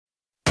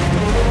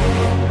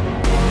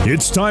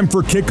It's time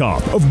for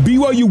kickoff of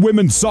BYU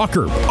women's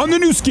soccer on the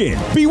new skin,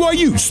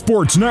 BYU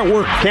Sports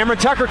Network. Cameron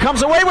Tucker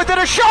comes away with it,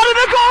 a shot and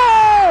a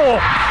goal!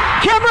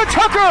 Cameron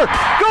Tucker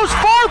goes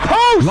far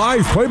post!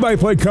 Live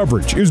play-by-play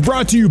coverage is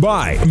brought to you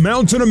by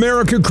Mountain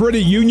America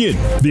Credit Union,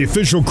 the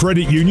official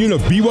credit union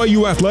of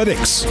BYU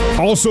Athletics.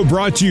 Also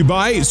brought to you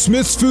by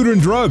Smith's Food and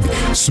Drug.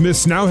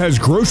 Smith's now has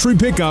grocery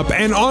pickup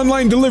and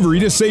online delivery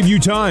to save you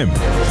time.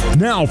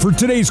 Now for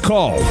today's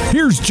call,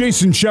 here's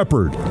Jason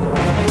Shepard.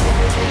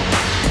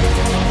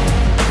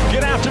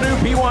 Good afternoon,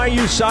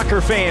 BYU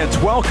soccer fans.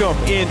 Welcome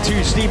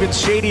into Stevens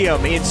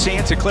Stadium in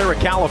Santa Clara,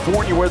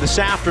 California, where this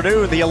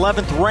afternoon the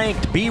 11th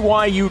ranked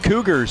BYU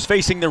Cougars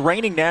facing the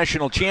reigning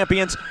national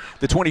champions,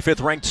 the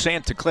 25th ranked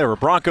Santa Clara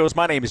Broncos.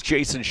 My name is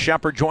Jason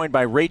Shepard, joined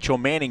by Rachel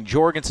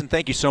Manning-Jorgensen.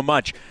 Thank you so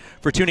much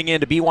for tuning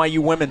in to BYU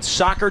women's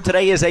soccer.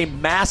 Today is a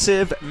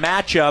massive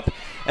matchup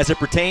as it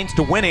pertains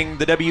to winning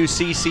the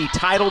WCC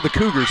title. The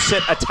Cougars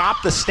sit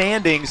atop the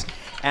standings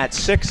at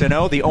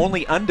 6-0, the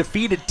only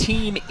undefeated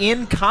team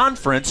in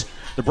conference.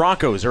 The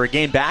Broncos are a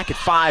game back at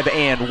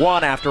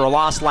 5-1 after a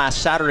loss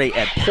last Saturday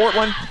at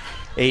Portland.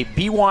 A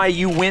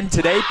BYU win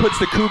today puts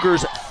the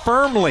Cougars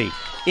firmly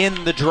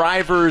in the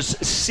driver's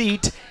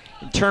seat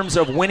in terms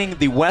of winning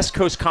the West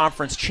Coast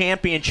Conference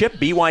Championship.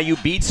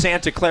 BYU beat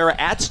Santa Clara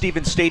at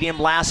Stevens Stadium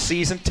last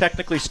season,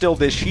 technically still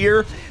this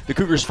year. The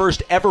Cougars'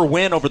 first ever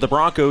win over the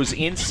Broncos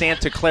in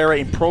Santa Clara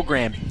in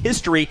program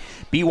history.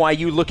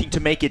 BYU looking to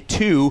make it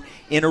 2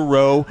 in a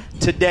row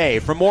today.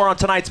 For more on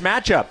tonight's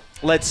matchup,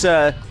 let's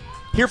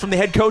hear from the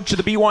head coach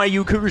of the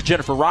BYU Cougars,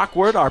 Jennifer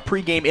Rockwood. Our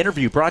pregame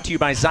interview brought to you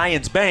by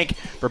Zions Bank.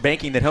 For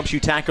banking that helps you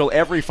tackle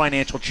every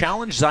financial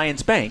challenge,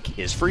 Zions Bank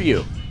is for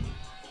you.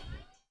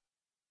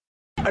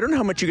 I don't know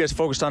how much you guys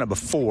focused on it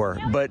before,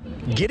 but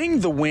getting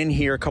the win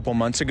here a couple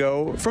months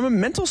ago, from a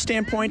mental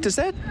standpoint, does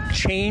that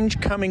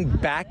change coming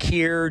back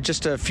here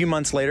just a few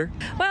months later?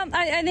 Well,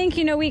 I think,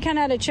 we kind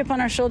of had a chip on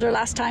our shoulder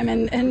last time,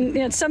 and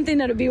it's something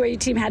that a BYU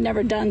team had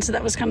never done, so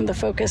that was kind of the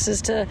focus,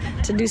 is to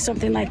do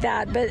something like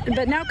that.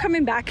 But now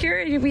coming back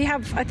here, we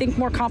have, I think,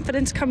 more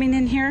confidence coming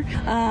in here.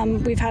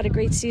 We've had a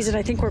great season.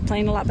 I think we're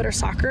playing a lot better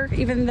soccer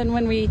even than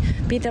when we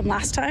beat them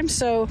last time,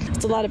 so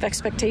it's a lot of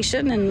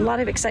expectation and a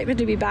lot of excitement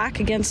to be back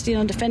against,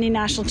 defending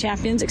national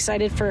champions,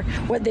 excited for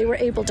what they were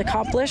able to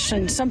accomplish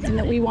and something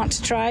that we want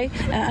to try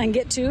and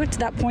get to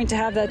that point, to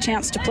have the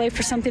chance to play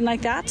for something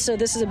like that. So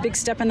this is a big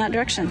step in that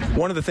direction.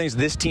 One of the things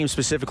this team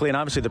specifically, and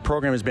obviously the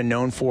program has been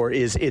known for,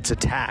 is its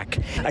attack.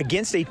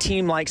 Against a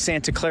team like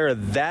Santa Clara,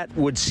 that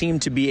would seem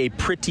to be a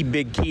pretty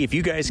big key. If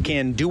you guys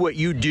can do what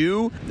you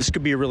do, this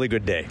could be a really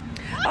good day.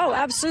 Oh,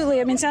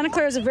 absolutely. I mean, Santa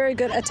Clara is a very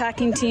good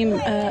attacking team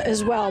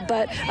as well,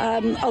 but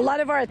a lot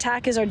of our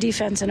attack is our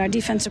defense and our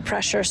defensive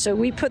pressure. So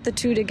we put the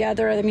two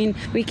together. I mean,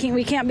 we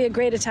can't be a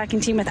great attacking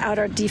team without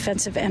our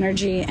defensive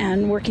energy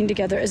and working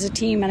together as a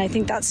team. And I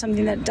think that's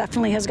something that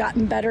definitely has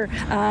gotten better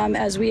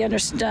as we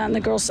understand, the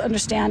girls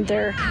understand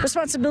their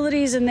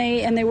responsibilities, and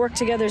they work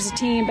together as a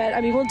team. But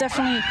I mean, we'll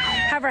definitely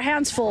have our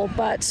hands full,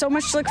 but so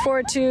much to look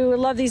forward to.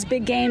 Love these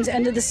big games,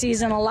 end of the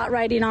season, a lot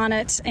riding on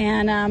it,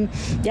 and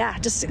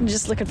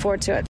just looking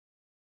forward to it.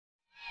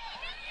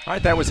 All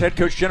right, that was head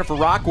coach Jennifer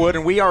Rockwood,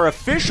 and we are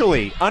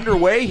officially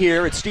underway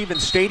here at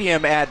Stevens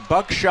Stadium at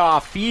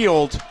Buckshaw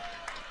Field.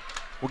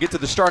 We'll get to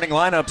the starting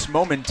lineups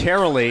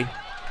momentarily.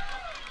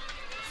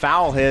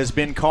 Foul has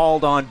been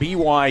called on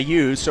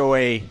BYU, so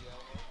a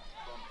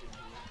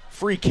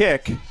free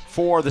kick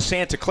for the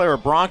Santa Clara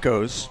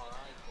Broncos.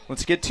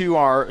 Let's get to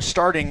our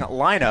starting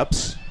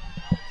lineups.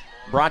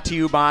 Brought to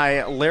you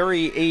by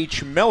Larry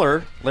H.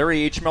 Miller.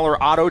 Larry H.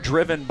 Miller Auto,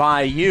 driven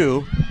by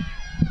you.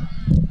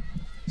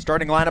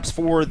 Starting lineups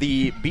for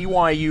the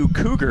BYU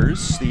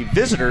Cougars, the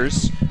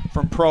visitors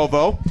from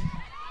Provo.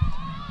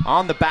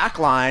 On the back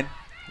line,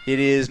 it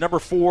is number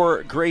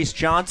 4, Grace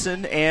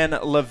Johnson, and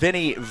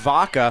Lavinie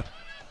Vaca.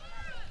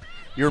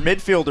 Your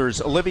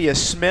midfielders, Olivia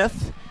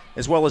Smith,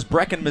 as well as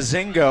Brecken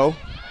Mazingo,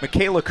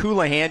 Michaela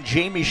Coulihan,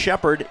 Jamie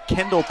Shepard,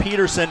 Kendall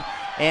Peterson,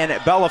 and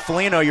Bella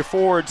Felino. Your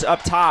forwards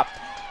up top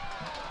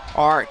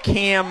are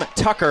Cam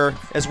Tucker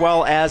as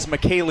well as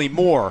McKaylee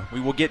Moore. We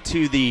will get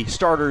to the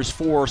starters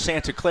for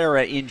Santa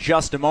Clara in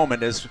just a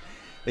moment, as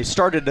they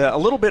started a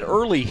little bit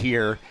early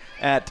here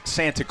at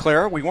Santa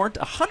Clara. We weren't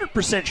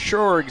 100%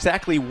 sure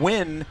exactly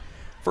when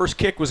first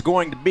kick was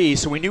going to be,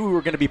 so we knew we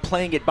were going to be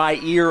playing it by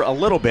ear a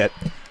little bit.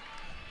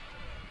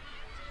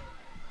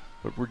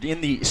 But we're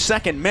in the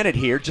second minute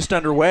here, just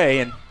underway,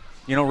 and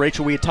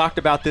Rachel, we had talked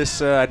about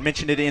this, I'd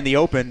mentioned it in the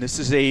open. This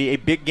is a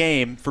big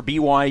game for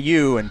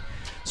BYU, and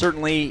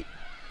certainly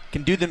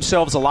can do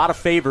themselves a lot of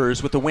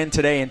favors with the win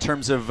today in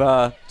terms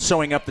of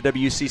sewing up the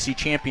WCC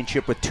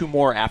championship with 2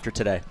 more after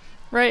today.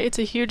 Right, it's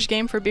a huge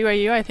game for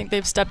BYU. I think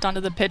they've stepped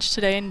onto the pitch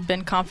today and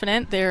been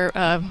confident. They're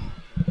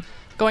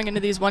going into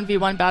these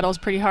 1v1 battles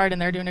pretty hard,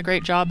 and they're doing a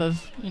great job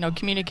of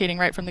communicating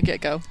right from the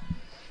get-go.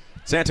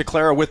 Santa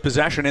Clara with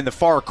possession in the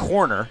far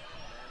corner.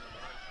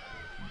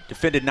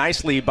 Defended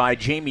nicely by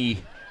Jamie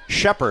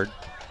Shepard.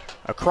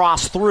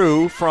 Across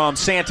through from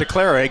Santa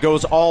Clara. It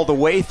goes all the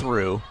way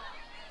through.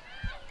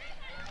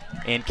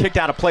 And kicked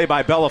out of play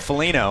by Bella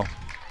Felino.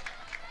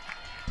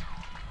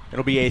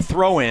 It'll be a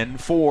throw-in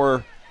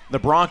for the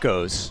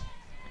Broncos.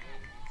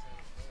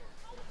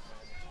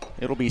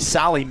 It'll be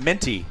Sally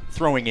Minty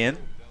throwing in.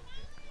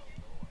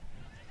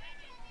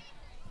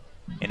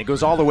 And it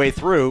goes all the way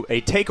through. A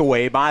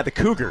takeaway by the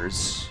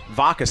Cougars.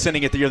 Vaca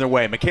sending it the other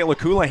way. Michaela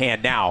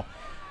Coulihan now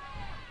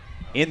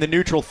in the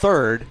neutral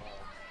third.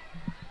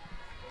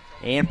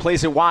 And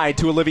plays it wide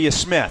to Olivia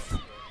Smith.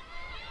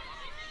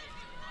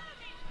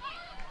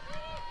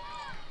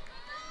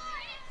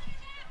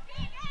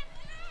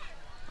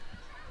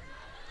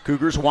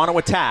 Cougars want to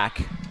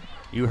attack.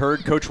 You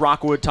heard Coach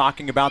Rockwood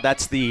talking about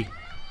that's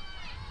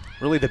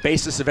really the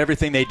basis of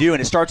everything they do,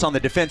 and it starts on the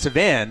defensive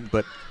end,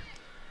 but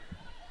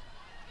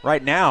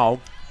right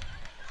now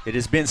it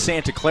has been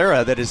Santa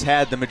Clara that has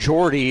had the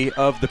majority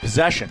of the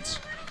possessions.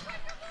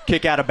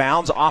 Kick out of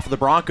bounds off of the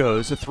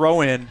Broncos, a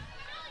throw in,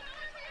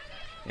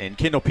 and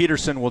Kendall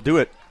Peterson will do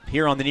it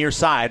here on the near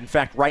side, in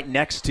fact right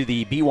next to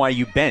the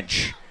BYU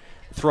bench.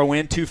 Throw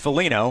in to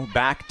Felino,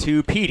 back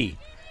to Petey.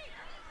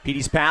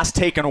 Petey's pass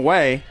taken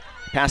away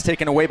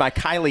by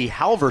Kylie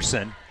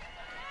Halverson,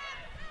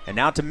 and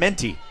now to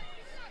Menti.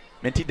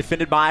 Menti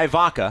defended by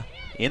Vaca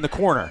in the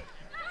corner.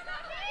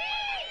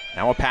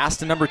 Now a pass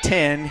to number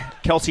 10,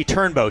 Kelsey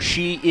Turnbow.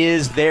 She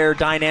is their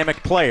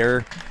dynamic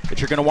player that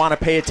you're going to want to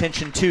pay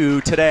attention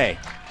to today.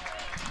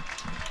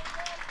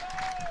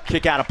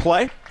 Kick out of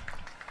play.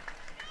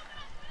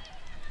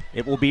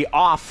 It will be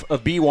off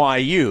of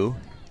BYU.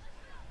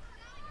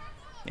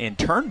 And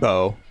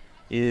Turnbow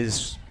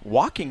is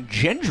walking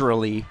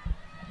gingerly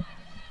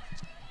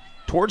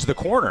towards the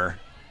corner.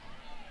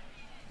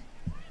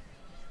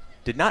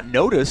 Did not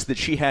notice that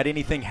she had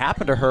anything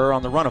happen to her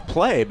on the run of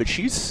play, but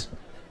seems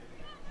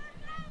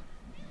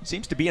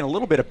to be in a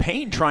little bit of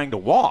pain trying to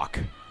walk.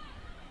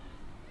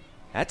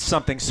 That's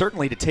something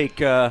certainly to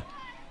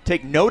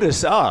take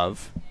notice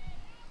of.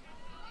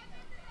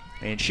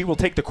 And she will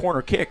take the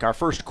corner kick, our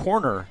first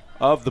corner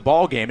of the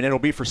ball game, and it'll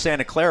be for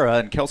Santa Clara,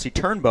 and Kelsey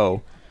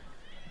Turnbow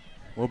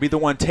will be the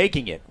one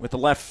taking it with the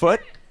left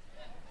foot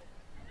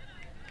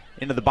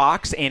into the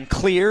box and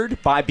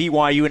cleared by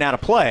BYU and out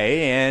of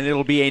play, and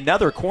it'll be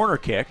another corner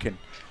kick, and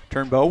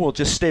Turnbow will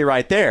just stay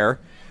right there.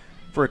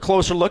 For a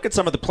closer look at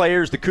some of the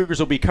players the Cougars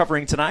will be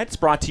covering tonight, it's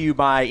brought to you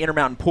by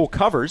Intermountain Pool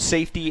Covers,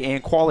 safety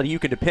and quality you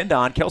can depend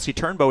on. Kelsey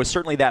Turnbow is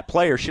certainly that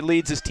player. She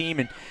leads his team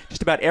in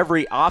just about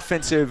every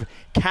offensive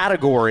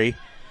category,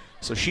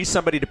 so she's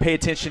somebody to pay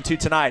attention to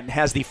tonight and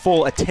has the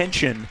full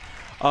attention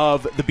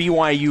of the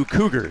BYU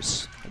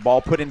Cougars. The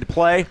ball put into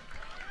play,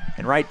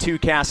 and right to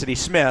Cassidy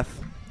Smith.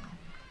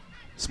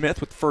 Smith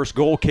with the first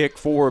goal kick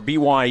for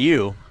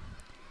BYU,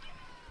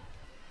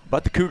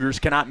 but the Cougars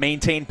cannot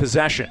maintain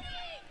possession.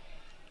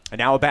 And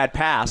now a bad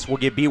pass will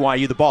give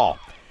BYU the ball.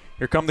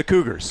 Here come the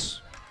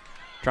Cougars,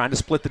 trying to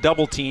split the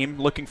double team,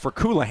 looking for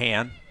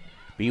Coulihan.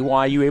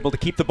 BYU able to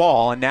keep the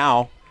ball, and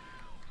now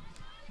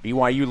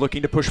BYU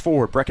looking to push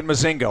forward. Brecken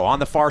Mozingo on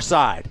the far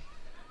side.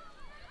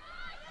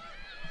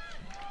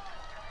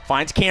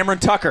 Finds Cameron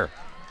Tucker.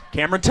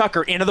 Cameron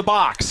Tucker into the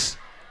box.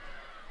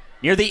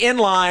 Near the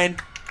end line.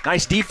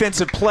 Nice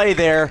defensive play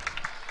there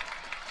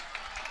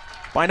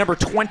by number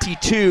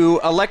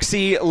 22,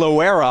 Alexi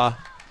Loera.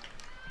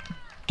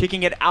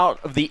 Kicking it out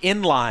of the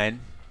end line.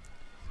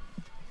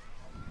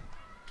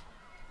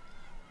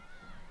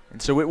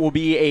 And so it will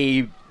be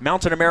a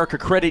Mountain America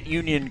Credit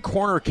Union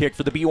corner kick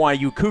for the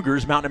BYU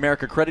Cougars. Mountain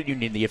America Credit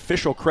Union, the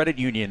official credit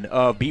union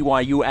of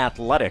BYU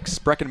Athletics.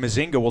 Brecken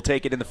Mozingo will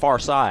take it in the far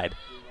side.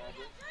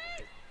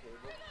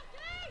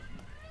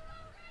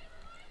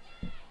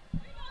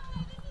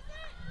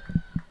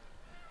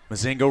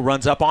 Mozingo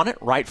runs up on it,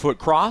 right foot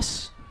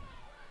cross.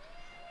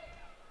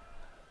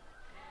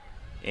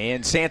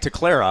 And Santa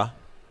Clara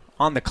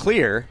on the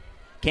clear,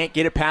 can't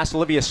get it past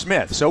Olivia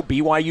Smith, so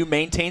BYU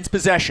maintains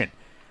possession.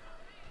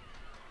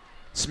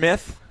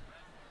 Smith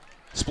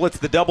splits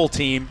the double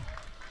team,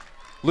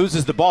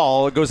 loses the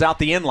ball, it goes out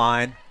the end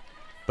line,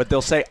 but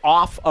they'll say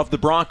off of the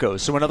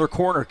Broncos, so another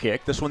corner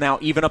kick. This will now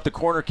even up the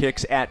corner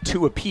kicks at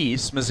 2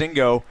 apiece.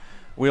 Mozingo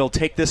will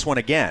take this one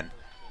again.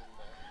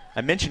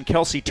 I mentioned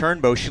Kelsey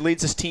Turnbow. She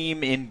leads his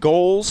team in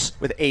goals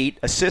with 8,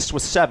 assists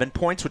with 7,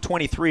 points with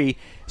 23,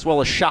 as well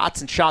as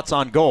shots and shots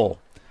on goal.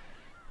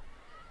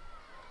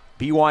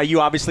 BYU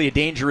obviously a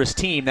dangerous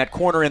team. That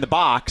corner in the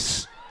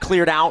box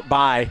cleared out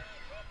by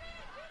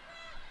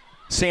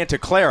Santa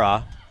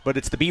Clara, but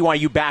it's the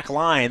BYU back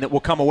line that will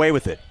come away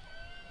with it.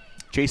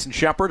 Jason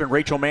Shepard and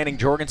Rachel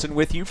Manning-Jorgensen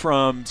with you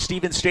from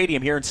Stevens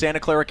Stadium here in Santa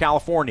Clara,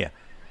 California.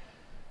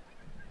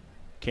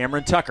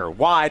 Cameron Tucker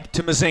wide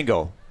to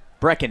Mozingo.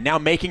 Brecken now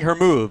making her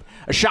move.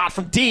 A shot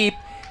from deep,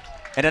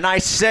 and a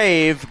nice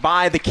save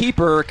by the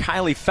keeper,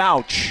 Kylie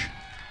Fouch.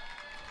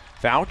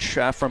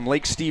 Fouch from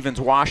Lake Stevens,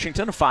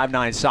 Washington, a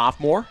 5'9"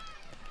 sophomore.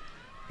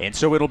 And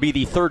so it'll be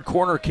the third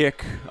corner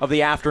kick of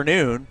the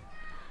afternoon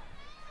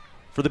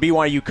for the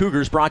BYU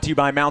Cougars, brought to you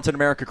by Mountain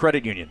America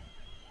Credit Union.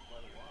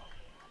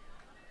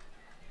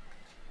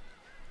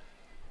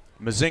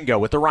 Mozingo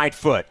with the right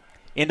foot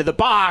into the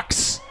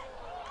box.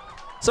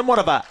 Somewhat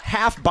of a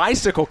half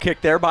bicycle kick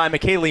there by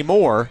McKaylee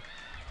Moore.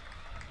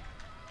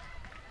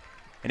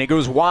 and it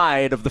goes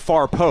wide of the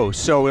far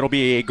post. So it'll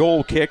be a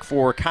goal kick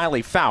for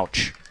Kylie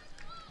Fouch.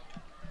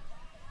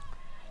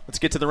 Let's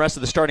get to the rest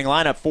of the starting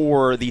lineup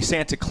for the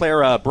Santa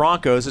Clara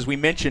Broncos. As we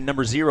mentioned,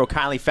 number 0,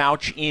 Kylie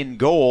Fouch in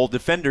goal.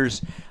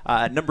 Defenders,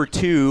 number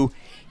 2,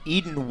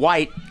 Eden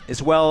White,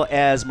 as well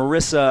as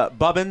Marissa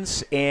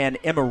Bubbins and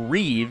Emma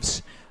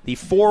Reeves. The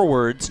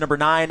forwards, number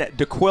 9,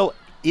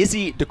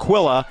 Izzy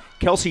DeQuilla,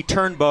 Kelsey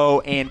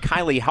Turnbow, and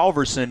Kylie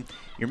Halverson.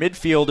 Your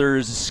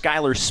midfielders,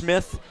 Skylar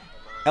Smith,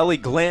 Ellie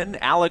Glenn,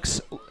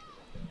 Alex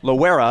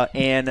Loera,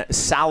 and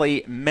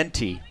Sally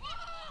Menti.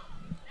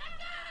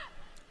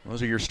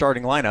 Those are your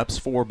starting lineups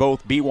for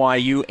both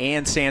BYU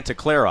and Santa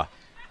Clara.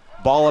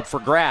 Ball up for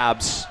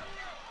grabs,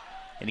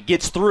 and it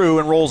gets through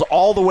and rolls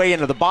all the way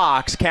into the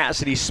box.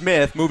 Cassidy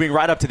Smith moving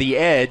right up to the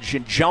edge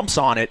and jumps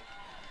on it.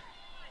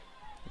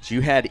 So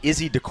you had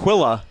Izzy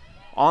DeQuilla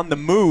on the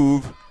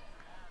move,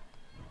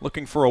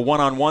 looking for a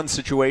one-on-one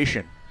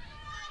situation.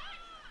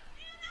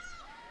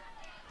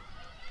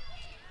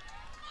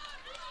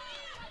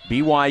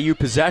 BYU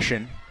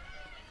possession,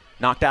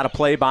 knocked out of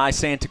play by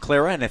Santa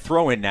Clara, and a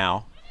throw-in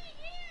now.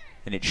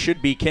 And it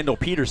should be Kendall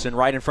Peterson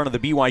right in front of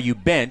the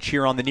BYU bench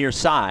here on the near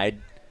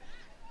side,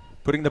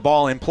 putting the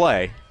ball in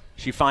play.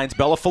 She finds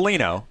Bella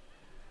Folino,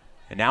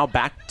 and now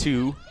back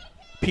to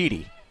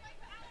Petey.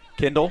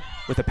 Kendall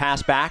with a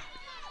pass back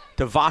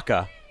to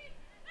Vaca.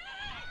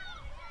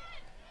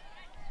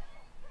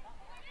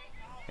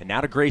 And now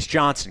to Grace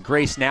Johnson.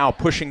 Grace now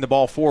pushing the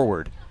ball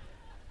forward.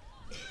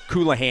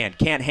 Coulihan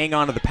can't hang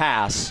on to the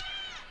pass.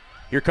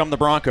 Here come the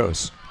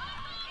Broncos.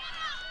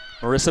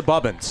 Marissa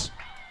Bubbins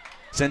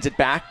sends it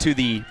back to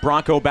the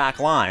Bronco back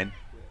line,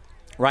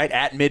 right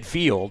at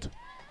midfield.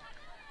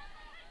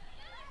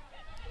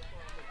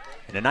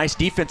 And a nice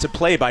defensive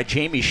play by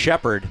Jamie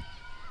Shepard.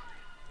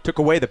 Took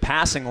away the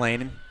passing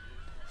lane and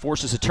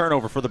forces a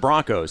turnover for the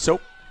Broncos.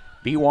 So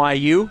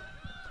BYU,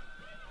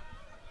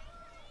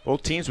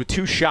 both teams with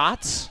 2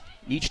 shots,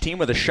 each team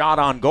with a shot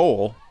on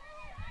goal.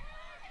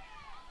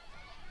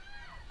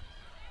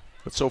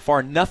 But so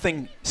far,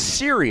 nothing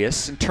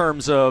serious in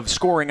terms of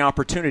scoring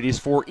opportunities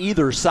for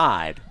either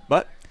side.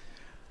 But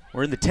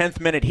we're in the 10th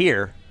minute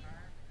here.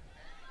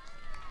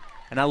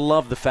 And I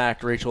love the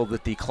fact, Rachel,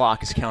 that the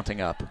clock is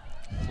counting up.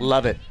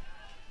 Love it.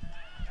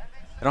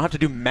 I don't have to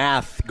do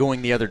math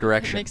going the other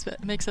direction.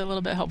 Makes it a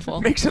little bit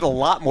helpful. Makes it a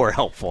lot more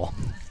helpful.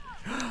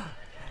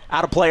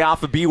 Out of play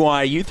off of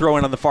BYU, throw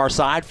in on the far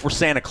side for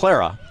Santa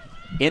Clara.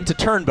 Into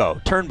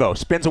Turnbow. Turnbow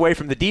spins away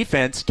from the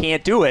defense,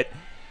 can't do it.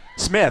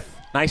 Smith.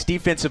 Nice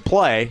defensive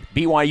play,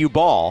 BYU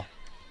ball.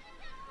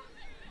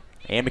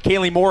 And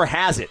McKaylee Moore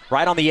has it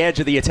right on the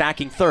edge of the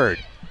attacking third.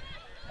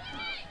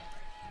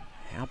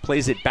 Now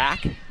plays it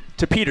back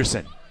to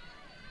Peterson.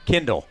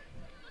 Kendall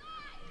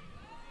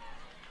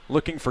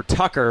looking for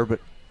Tucker, but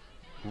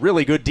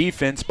really good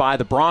defense by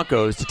the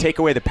Broncos to take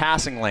away the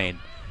passing lane.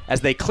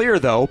 As they clear,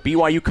 though,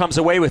 BYU comes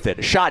away with it.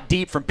 A shot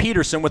deep from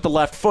Peterson with the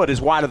left foot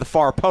is wide of the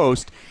far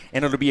post,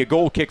 and it'll be a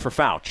goal kick for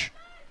Fouch.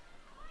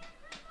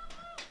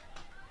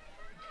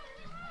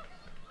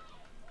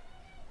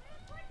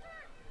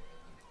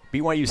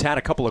 BYU's had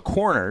a couple of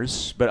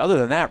corners, but other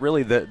than that,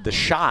 really the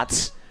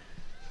shots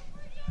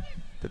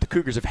that the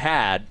Cougars have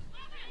had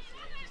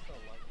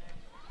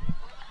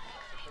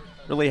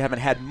really haven't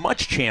had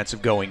much chance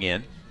of going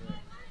in.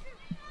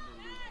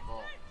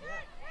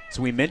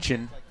 So we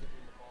mentioned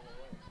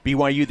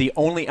BYU, the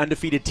only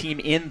undefeated team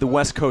in the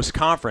West Coast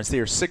Conference. They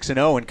are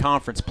 6-0 in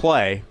conference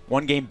play.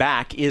 One game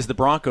back is the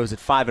Broncos at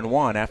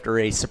 5-1 after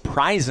a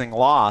surprising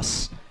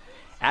loss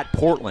at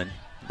Portland.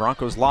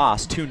 Broncos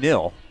lost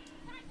 2-0.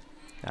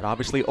 That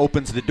obviously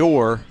opens the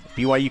door.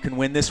 BYU can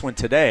win this one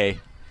today.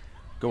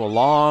 Go a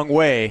long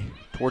way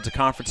towards a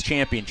conference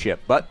championship.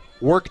 But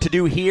work to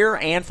do here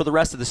and for the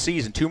rest of the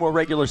season. 2 more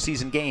regular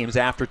season games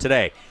after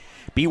today.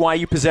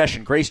 BYU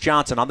possession. Grace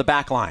Johnson on the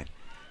back line.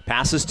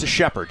 Passes to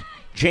Shepard.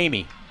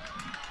 Jamie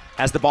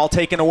has the ball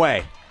taken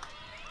away.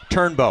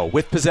 Turnbow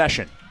with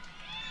possession.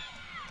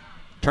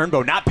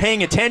 Turnbow not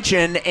paying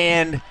attention,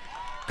 and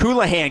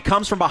Coulihan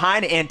comes from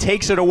behind and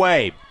takes it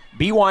away.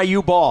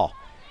 BYU ball.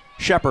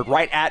 Shepard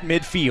right at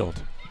midfield.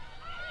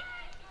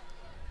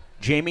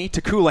 Jamie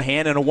to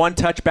Coulihan, and a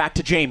one-touch back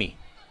to Jamie.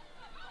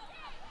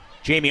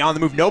 Jamie on the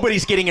move.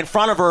 Nobody's getting in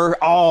front of her.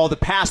 Oh, the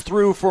pass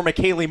through for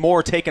McKaylee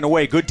Moore taken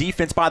away. Good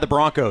defense by the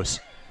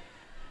Broncos.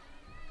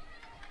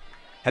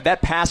 Had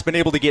that pass been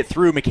able to get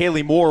through,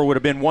 McKaylee Moore would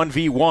have been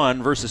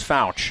 1v1 versus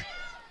Fouch.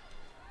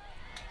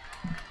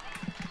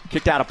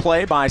 Kicked out of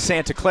play by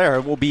Santa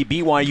Clara will be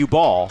BYU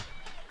ball.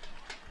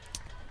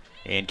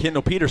 And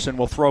Kendall Peterson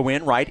will throw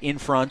in right in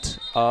front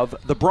of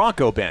the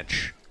Bronco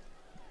bench.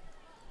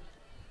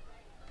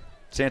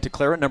 Santa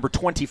Clara number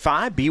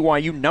 25,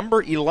 BYU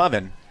number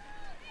 11.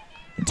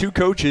 2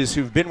 coaches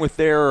who've been with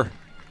their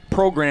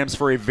programs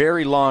for a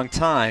very long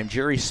time.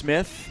 Jerry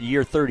Smith,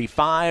 year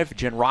 35,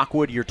 Jen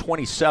Rockwood, year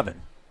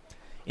 27.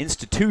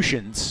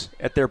 Institutions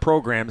at their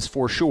programs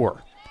for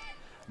sure.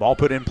 Ball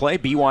put in play,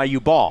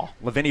 BYU ball.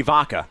 Lavinia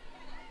Vaca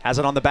has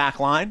it on the back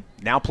line,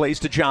 now plays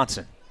to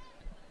Johnson.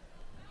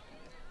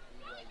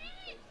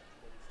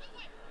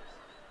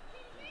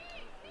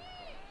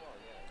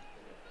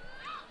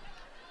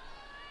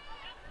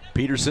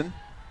 Peterson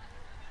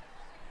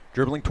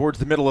dribbling towards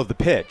the middle of the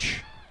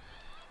pitch.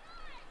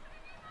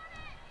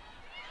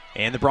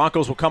 And the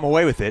Broncos will come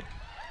away with it.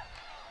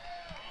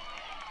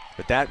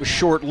 But that was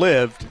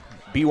short-lived.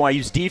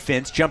 BYU's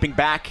defense jumping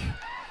back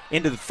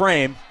into the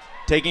frame,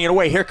 taking it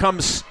away. Here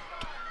comes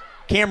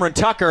Cameron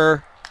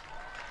Tucker.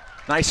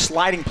 Nice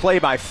sliding play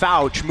by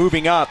Fouch,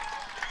 moving up.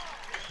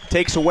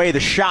 Takes away the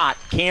shot.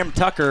 Cam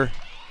Tucker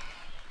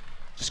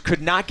just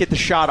could not get the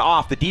shot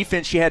off. The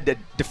defense, she had the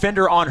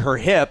defender on her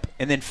hip,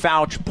 and then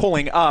Fouch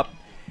pulling up.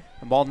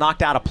 The ball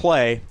knocked out of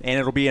play, and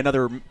it'll be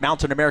another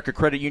Mountain America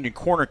Credit Union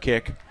corner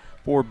kick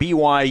for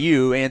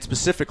BYU, and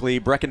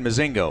specifically Brecken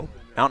Mozingo.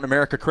 Mountain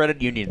America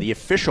Credit Union, the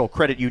official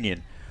credit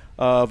union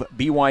of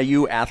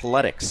BYU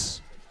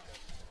athletics.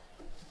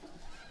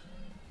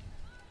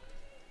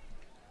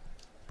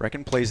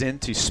 Brecken plays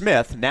into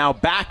Smith, now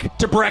back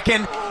to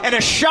Brecken, and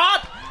a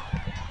shot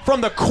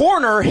from the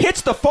corner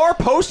hits the far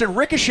post and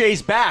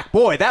ricochets back.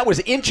 Boy, that was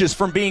inches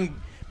from being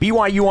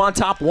BYU on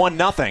top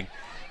 1-0.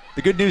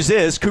 The good news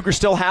is Cougars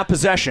still have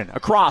possession.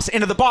 Across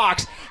into the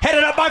box,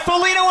 headed up by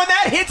Folino, and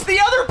that hits the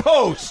other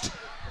post.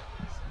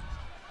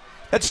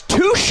 That's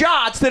two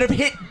shots that have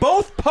hit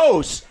both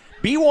posts.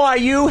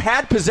 BYU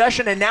had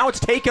possession, and now it's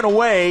taken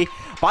away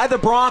by the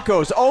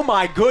Broncos. Oh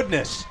my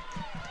goodness.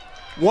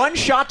 One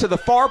shot to the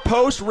far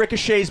post,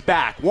 ricochets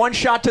back. One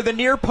shot to the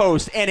near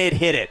post, and it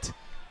hit it.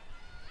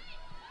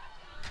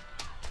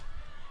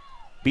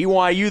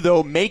 BYU,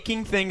 though,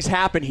 making things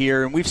happen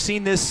here, and we've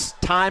seen this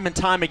time and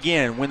time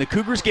again. When the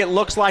Cougars get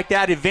looks like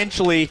that,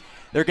 eventually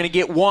they're going to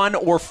get one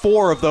or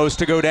four of those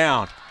to go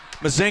down.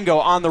 Mozingo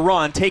on the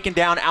run, taken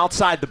down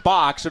outside the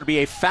box. It'll be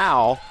a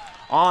foul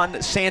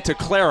on Santa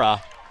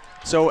Clara.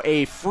 So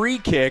a free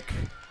kick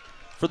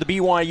for the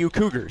BYU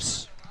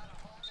Cougars.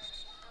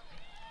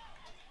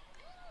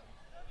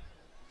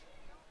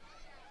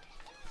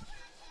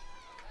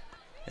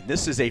 And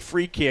this is a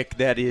free kick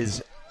that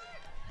is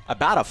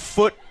about a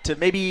foot to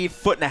maybe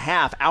foot and a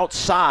half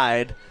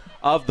outside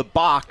of the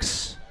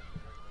box.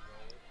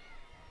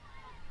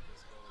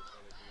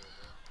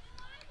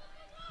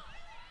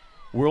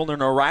 Wilner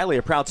and O'Reilly,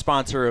 a proud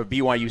sponsor of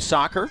BYU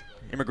Soccer.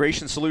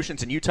 Immigration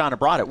Solutions in Utah and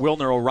abroad at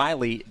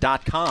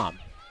WilnerO'Reilly.com.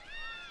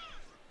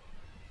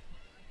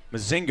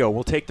 Mozingo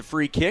will take the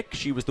free kick.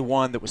 She was the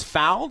one that was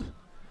fouled.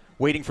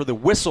 Waiting for the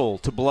whistle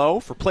to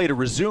blow for play to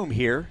resume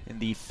here in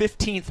the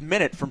 15th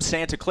minute from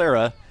Santa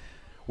Clara.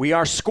 We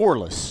are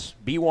scoreless.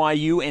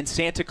 BYU and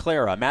Santa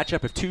Clara, a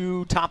matchup of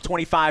two top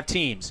 25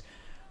 teams.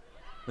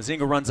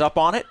 Mozingo runs up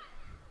on it.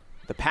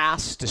 The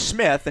pass to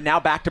Smith, and now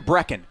back to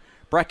Brecken.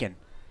 Brecken,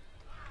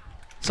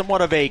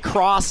 somewhat of a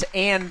cross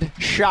and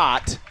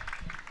shot,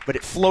 but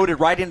it floated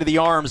right into the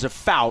arms of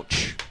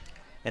Fouch.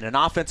 And an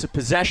offensive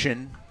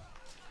possession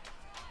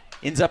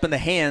ends up in the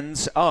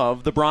hands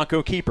of the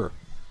Bronco keeper.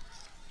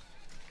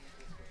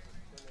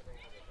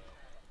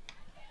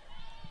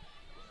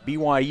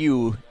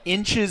 BYU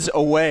inches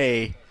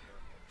away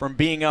from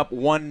being up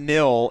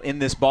 1-0 in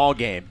this ball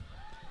game.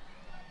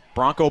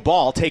 Bronco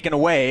ball taken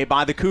away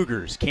by the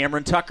Cougars.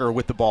 Cameron Tucker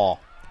with the ball.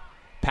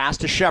 Pass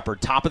to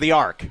Shepard, top of the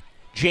arc.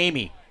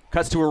 Jamie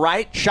cuts to her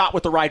right, shot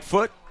with the right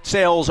foot,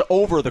 sails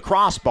over the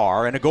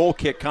crossbar, and a goal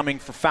kick coming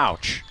for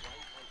Fouch.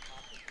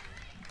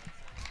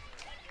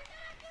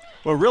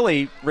 Well,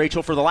 really,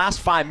 Rachel, for the last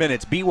 5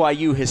 minutes,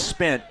 BYU has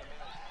spent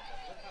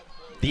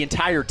the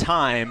entire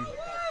time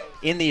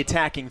in the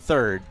attacking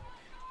third.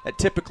 That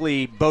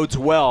typically bodes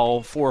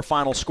well for a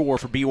final score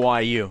for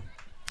BYU.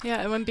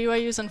 Yeah, and when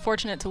BYU is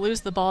unfortunate to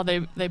lose the ball,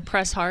 they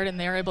press hard and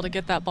they're able to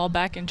get that ball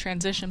back in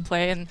transition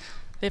play. And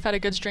they've had a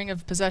good string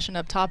of possession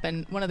up top.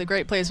 And one of the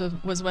great plays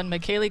was when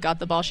McKaylee got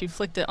the ball. She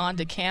flicked it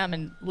onto Cam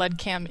and led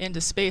Cam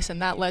into space,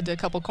 and that led to a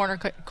couple corner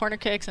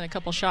kicks and a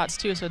couple shots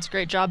too. So it's a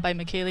great job by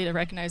McKaylee to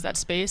recognize that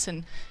space.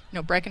 And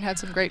Brecken had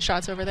some great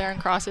shots over there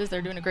and crosses.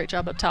 They're doing a great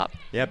job up top.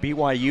 Yeah,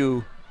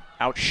 BYU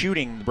out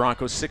shooting the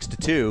Broncos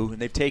 6-2,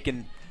 and they've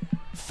taken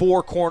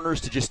 4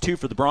 corners to just 2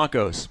 for the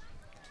Broncos.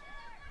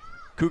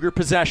 Cougar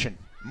possession.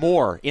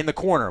 Moore in the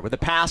corner with a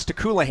pass to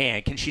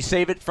Coulihan. Can she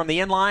save it from the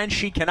end line?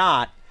 She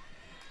cannot.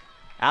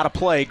 Out of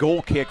play,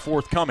 goal kick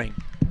forthcoming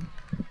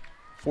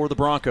for the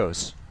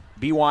Broncos.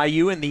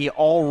 BYU in the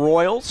all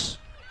Royals.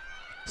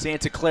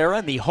 Santa Clara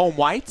in the home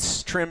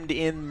whites, trimmed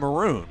in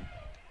maroon.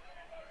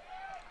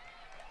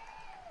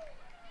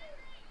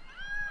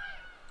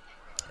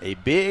 A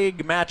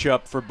big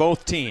matchup for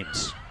both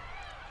teams.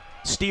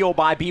 Steal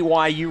by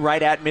BYU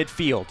right at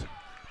midfield.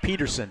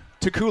 Peterson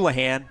to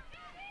Coulihan,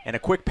 and a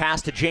quick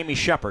pass to Jamie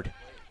Shepard.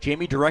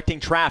 Jamie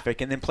directing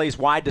traffic and then plays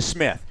wide to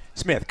Smith.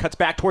 Smith cuts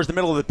back towards the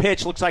middle of the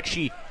pitch. Looks like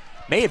she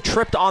may have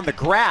tripped on the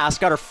grass,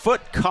 got her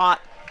foot caught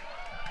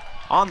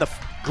on the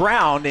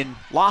ground and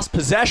lost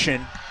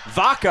possession.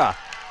 Vaca,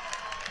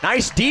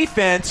 nice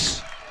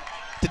defense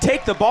to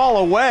take the ball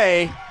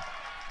away.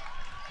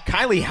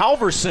 Kylie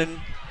Halverson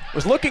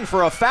was looking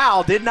for a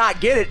foul, did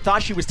not get it,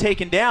 thought she was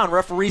taken down.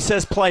 Referee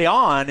says play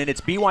on, and it's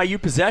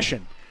BYU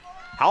possession.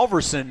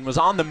 Halverson was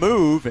on the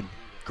move, and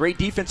great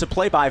defensive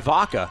play by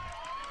Vaca.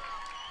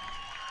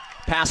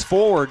 Pass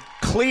forward,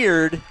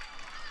 cleared,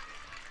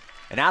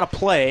 And out of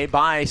play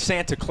by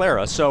Santa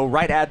Clara, so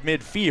right at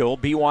midfield,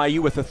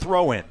 BYU with a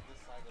throw-in.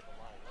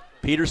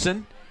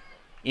 Peterson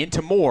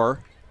into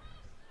Moore.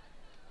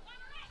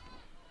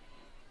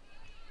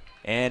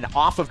 And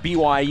off of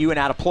BYU and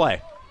out of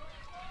play.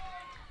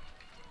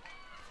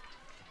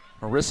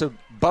 Marissa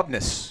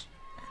Bubness,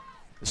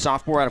 the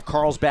sophomore out of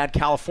Carlsbad,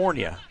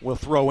 California, will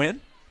throw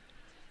in.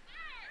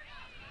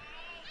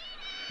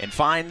 And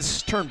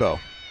finds Turnbow.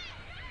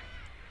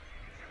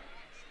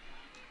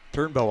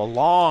 Turnbow, a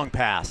long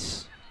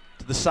pass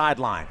to the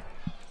sideline.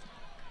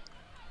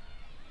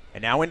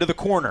 And now into the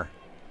corner.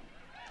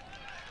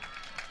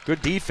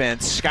 Good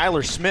defense.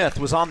 Skylar Smith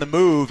was on the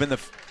move in the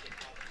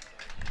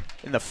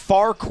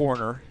far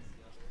corner.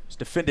 It's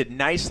defended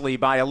nicely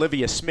by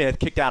Olivia Smith,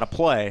 kicked out of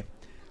play.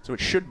 So it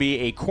should be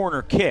a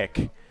corner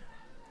kick,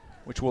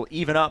 which will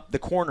even up the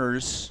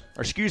corners.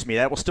 Or excuse me,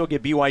 that will still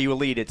give BYU a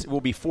lead. It will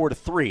be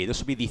 4-3. This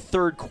will be the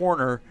third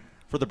corner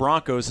for the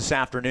Broncos this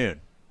afternoon.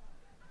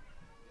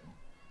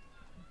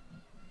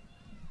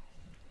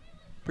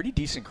 Pretty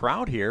decent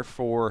crowd here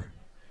for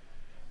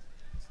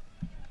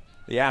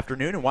the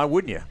afternoon, and why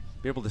wouldn't you?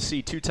 Be able to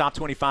see two top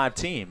 25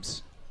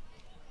 teams.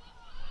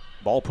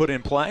 Ball put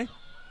in play.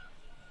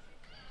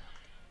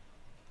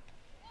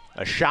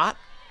 A shot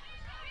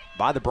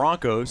by the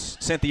Broncos,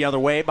 sent the other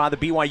way by the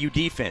BYU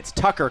defense.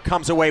 Tucker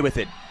comes away with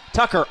it.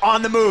 Tucker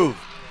on the move,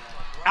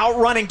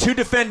 outrunning two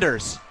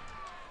defenders.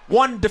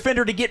 One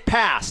defender to get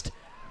past.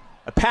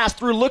 A pass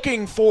through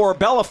looking for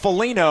Bella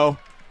Foligno.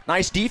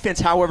 Nice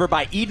defense, however,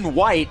 by Eden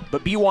White,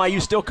 but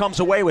BYU still comes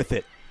away with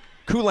it.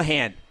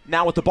 Coulihan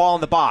now with the ball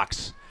in the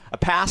box. A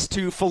pass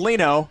to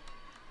Foligno.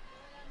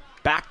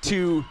 Back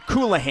to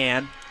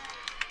Coulihan.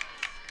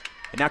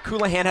 And now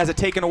Coulihan has it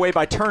taken away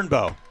by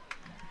Turnbow.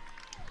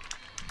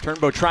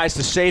 Turnbow tries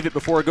to save it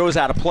before it goes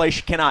out of play.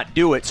 She cannot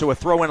do it, so a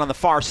throw in on the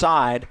far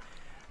side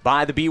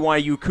by the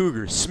BYU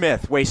Cougars.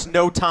 Smith wastes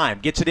no time,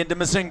 gets it into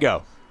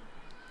Mazingo.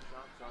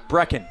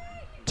 Brecken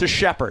to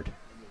Shepard.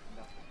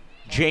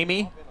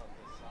 Jamie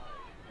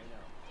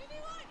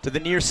to the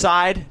near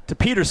side to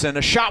Peterson.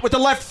 A shot with the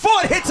left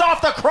foot, hits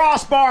off the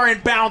crossbar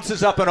and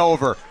bounces up and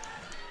over.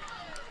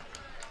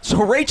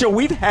 So Rachel,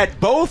 we've had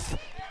both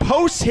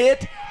post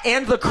hit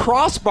and the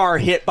crossbar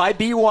hit by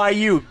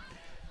BYU.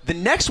 The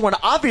next one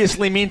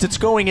obviously means it's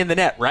going in the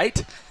net,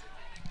 right?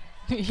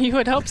 You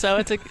would hope so.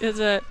 It's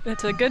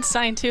a good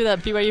sign too that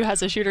BYU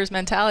has a shooter's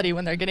mentality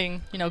when they're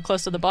getting,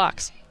 close to the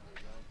box.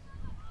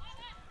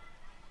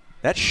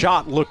 That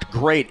shot looked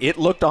great. It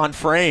looked on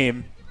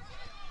frame.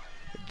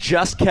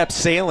 Just kept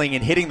sailing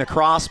and hitting the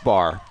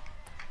crossbar.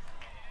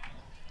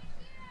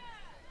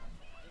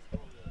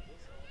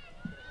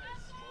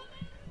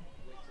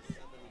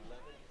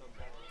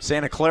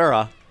 Santa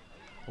Clara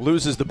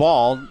loses the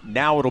ball.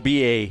 Now it'll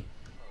be a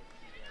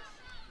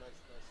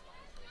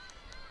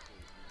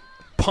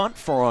punt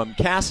from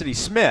Cassidy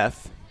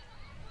Smith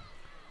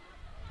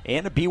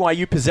and a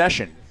BYU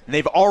possession. And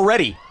they've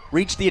already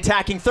reached the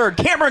attacking third.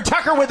 Cameron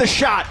Tucker with a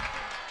shot.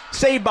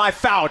 Saved by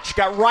Fouch.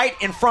 Got right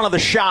in front of the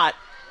shot.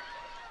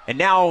 And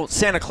now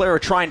Santa Clara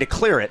trying to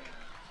clear it.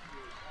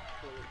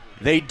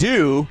 They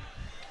do.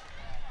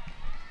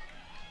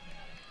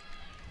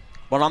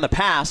 But on the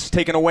pass,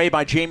 taken away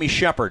by Jamie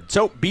Shepard.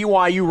 So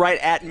BYU right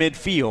at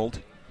midfield.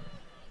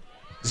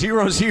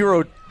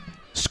 0-0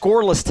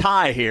 scoreless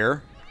tie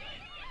here.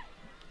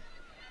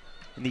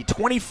 In the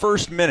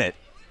 21st minute,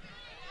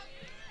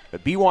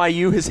 but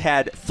BYU has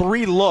had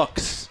 3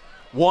 looks.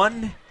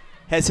 One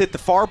has hit the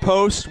far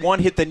post, one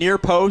hit the near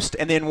post,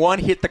 and then one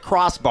hit the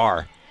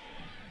crossbar.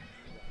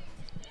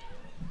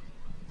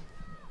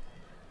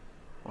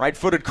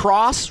 Right-footed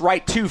cross,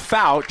 right to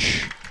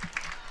Fouch.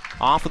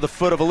 Off of the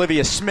foot of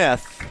Olivia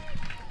Smith.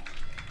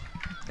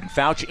 And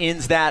Fouch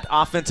ends that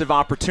offensive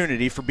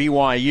opportunity for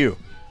BYU.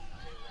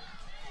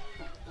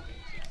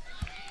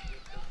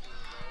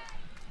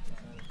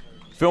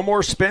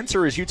 Fillmore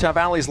Spencer is Utah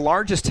Valley's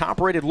largest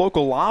top-rated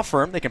local law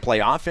firm. They can play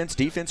offense,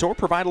 defense, or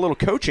provide a little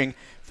coaching.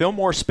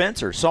 Fillmore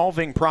Spencer,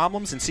 solving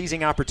problems and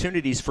seizing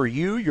opportunities for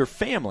you, your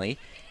family,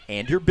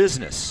 and your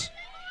business.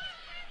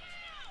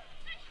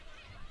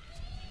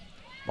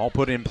 Ball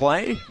put in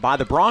play by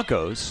the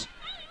Broncos,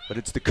 but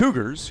it's the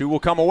Cougars who will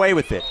come away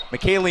with it.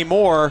 McKaylee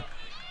Moore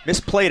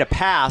misplayed a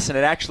pass, and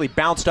it actually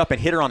bounced up and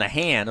hit her on the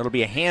hand. It'll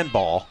be a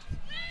handball.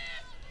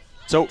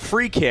 So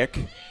free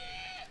kick.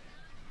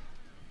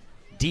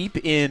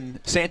 Deep in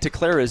Santa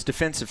Clara's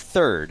defensive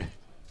third.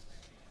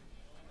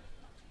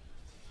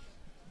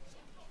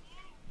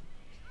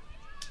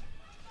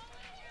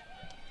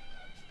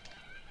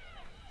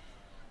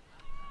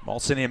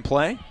 Molson in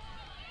play.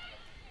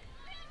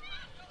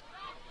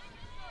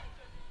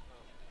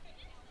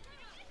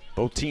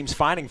 Both teams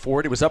fighting for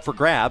it. It was up for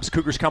grabs.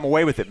 Cougars come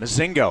away with it.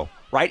 Mazingo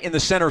right in the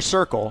center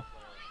circle.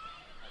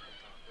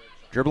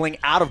 Dribbling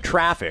out of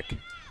traffic.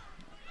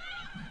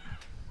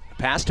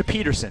 Pass to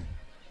Peterson.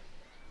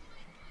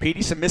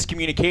 Petey, some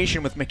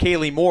miscommunication with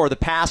McKaylee Moore. The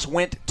pass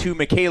went to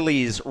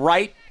McKaylee's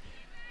right.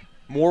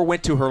 Moore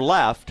went to her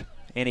left.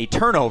 And a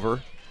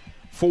turnover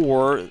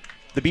for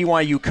the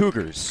BYU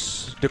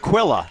Cougars.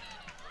 DeQuilla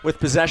with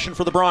possession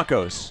for the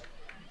Broncos.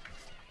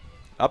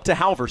 Up to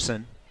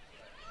Halverson.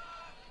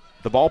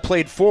 The ball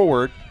played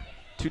forward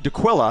to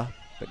DeQuilla,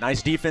 but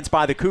nice defense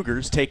by the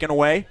Cougars, taken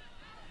away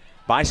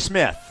by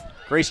Smith.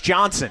 Grace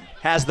Johnson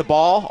has the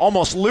ball,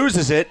 almost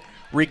loses it,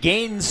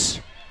 regains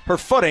her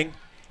footing,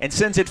 and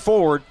sends it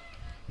forward.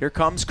 Here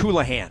comes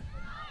Coulihan.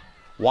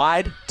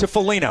 Wide to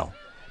Foligno.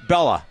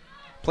 Bella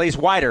plays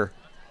wider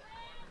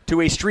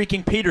to a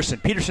streaking Peterson.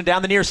 Peterson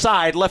down the near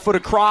side,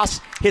 left-footed cross,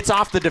 hits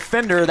off the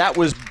defender. That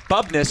was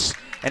Bubness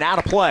and out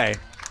of play.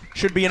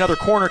 Should be another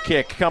corner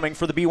kick coming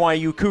for the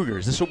BYU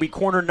Cougars. This will be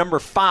corner number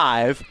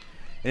 5,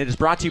 and it is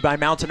brought to you by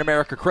Mountain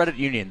America Credit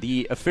Union,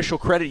 the official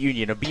credit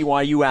union of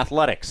BYU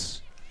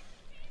Athletics.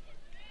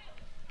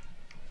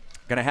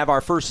 Going to have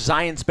our first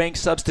Zions Bank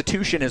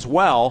substitution as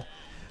well.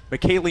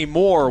 McKaylee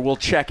Moore will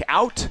check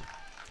out.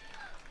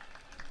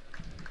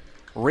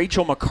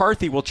 Rachel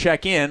McCarthy will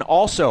check in.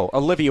 Also,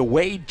 Olivia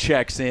Wade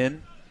checks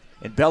in,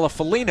 and Bella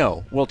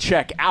Foligno will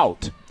check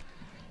out.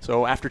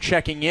 So after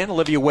checking in,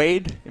 Olivia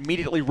Wade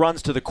immediately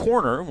runs to the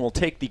corner and will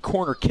take the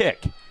corner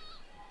kick.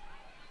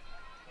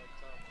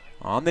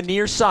 On the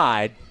near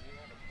side,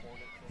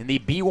 in the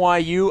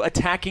BYU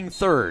attacking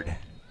third.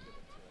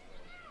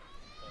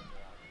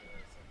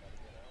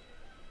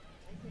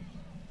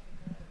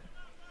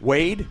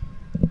 Wade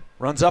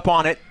runs up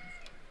on it,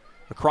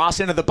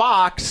 across into the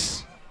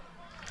box.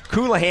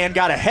 Coulihan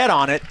got a head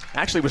on it.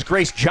 Actually, it was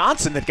Grace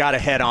Johnson that got a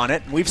head on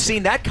it. We've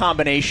seen that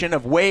combination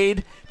of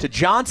Wade to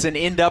Johnson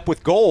end up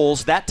with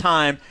goals, that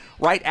time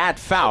right at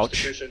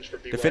Fouch.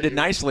 Defended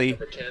nicely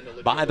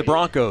by the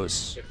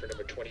Broncos.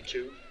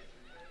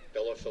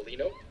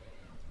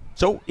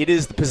 So it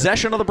is the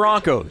possession of the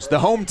Broncos, the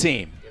home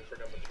team.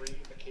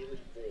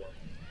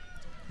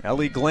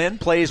 Ellie Glenn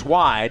plays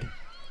wide.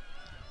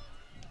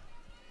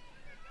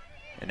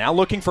 And now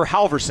looking for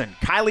Halverson.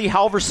 Kylie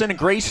Halverson and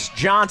Grace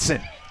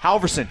Johnson.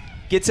 Halverson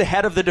gets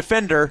ahead of the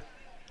defender.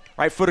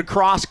 Right-footed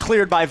cross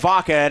cleared by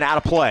Vaca and out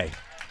of play.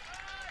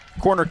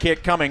 Corner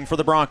kick coming for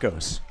the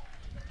Broncos.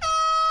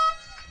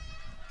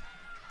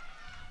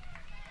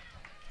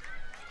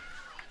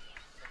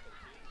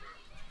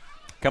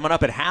 Coming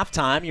up at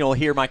halftime, you'll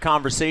hear my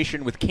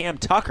conversation with Cam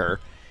Tucker.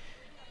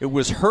 It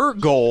was her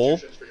goal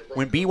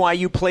when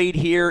BYU played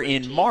here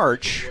in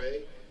March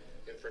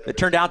that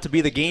turned out to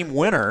be the game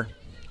winner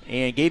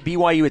and gave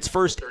BYU its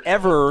first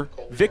ever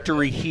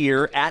victory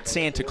here at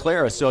Santa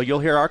Clara. So you'll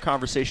hear our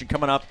conversation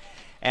coming up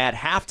at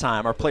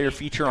halftime, our player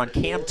feature on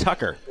Cam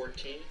Tucker.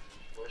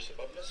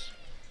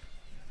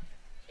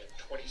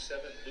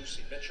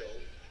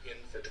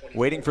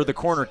 Waiting for the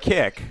corner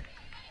kick.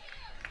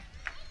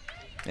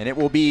 And it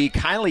will be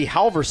Kylie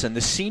Halverson,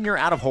 the senior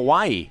out of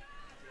Hawaii,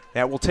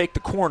 that will take the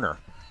corner.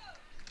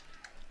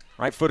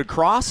 Right-footed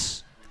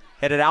cross,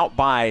 headed out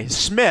by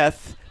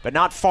Smith, but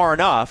not far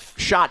enough.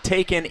 Shot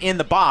taken in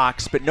the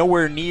box, but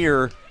nowhere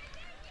near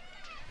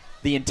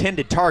the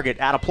intended target,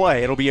 out of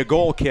play. It'll be a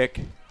goal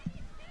kick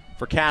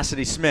for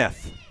Cassidy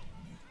Smith.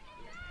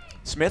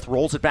 Smith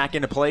rolls it back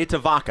into play to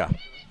Vaca.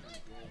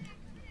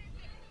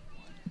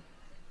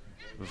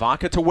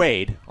 Vaca to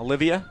Wade.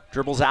 Olivia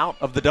dribbles out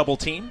of the double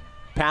team.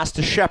 Pass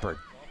to Shepard.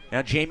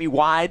 Now Jamie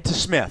wide to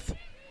Smith.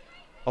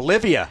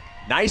 Olivia,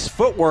 nice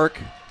footwork.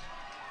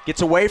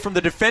 Gets away from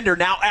the defender.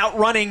 Now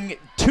outrunning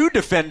 2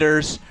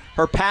 defenders.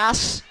 Her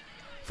pass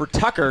for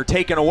Tucker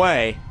taken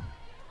away.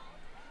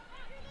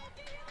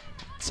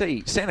 I'd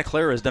say Santa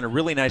Clara has done a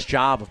really nice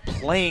job of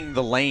playing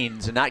the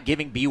lanes and not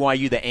giving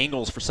BYU the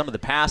angles for some of the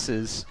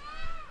passes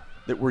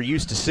that we're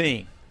used to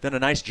seeing. Done a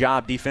nice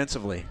job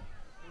defensively.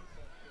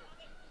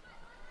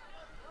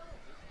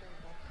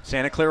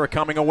 Santa Clara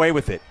coming away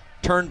with it.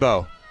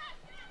 Turnbow.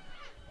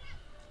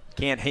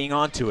 Can't hang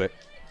on to it.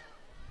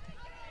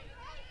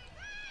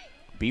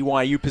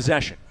 BYU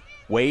possession.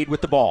 Wade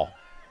with the ball.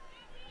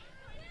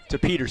 To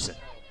Peterson.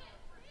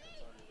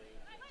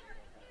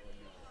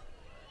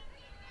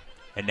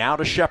 And now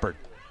to Shepard.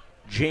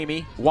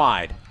 Jamie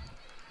wide.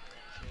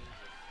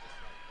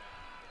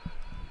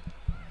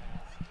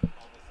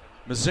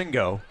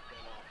 Mazingo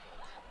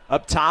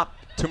up top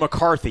to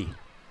McCarthy.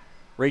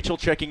 Rachel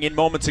checking in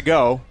moments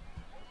ago.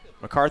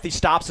 McCarthy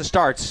stops and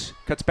starts.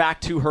 Cuts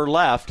back to her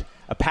left.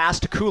 A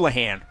pass to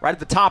Coulihan. Right at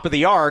the top of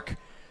the arc.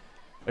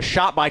 A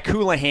shot by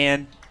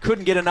Coulihan.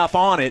 Couldn't get enough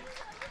on it.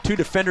 2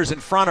 defenders in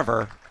front of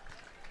her.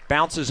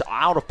 Bounces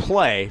out of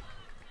play.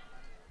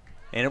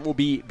 And it will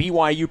be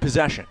BYU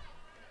possession.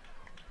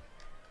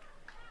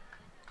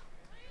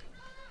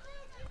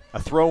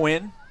 A throw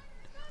in.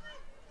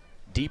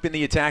 Deep in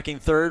the attacking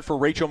third for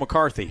Rachel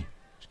McCarthy.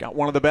 She's got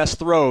one of the best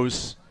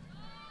throws.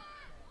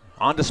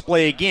 On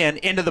display again.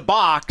 Into the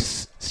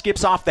box.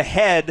 Skips off the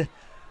head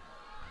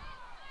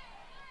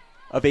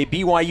of a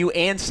BYU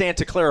and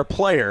Santa Clara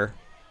player.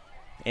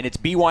 And it's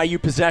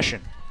BYU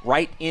possession.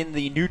 Right in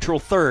the neutral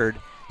third.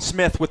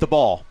 Smith with the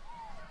ball.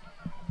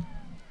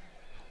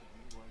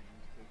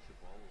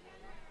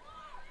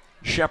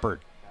 Shepard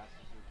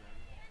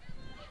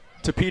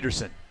to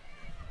Peterson.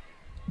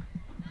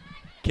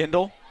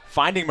 Kindle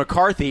finding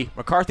McCarthy.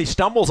 McCarthy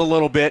stumbles a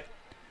little bit,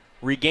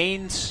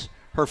 regains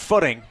her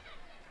footing.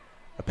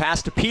 A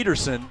pass to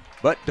Peterson,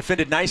 but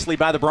defended nicely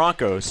by the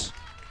Broncos.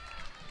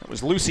 That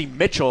was Lucy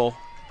Mitchell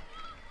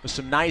with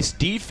some nice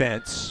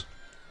defense.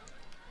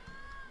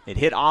 It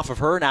hit off of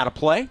her and out of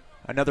play.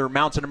 Another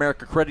Mountain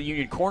America Credit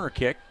Union corner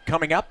kick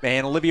coming up,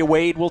 and Olivia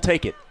Wade will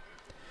take it.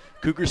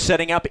 Cougars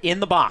setting up in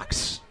the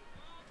box.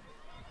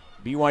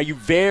 BYU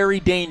very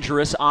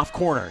dangerous off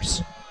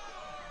corners.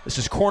 This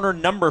is corner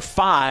number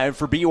 5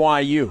 for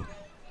BYU.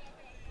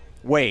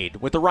 Wade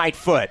with the right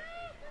foot.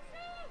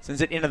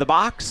 Sends it into the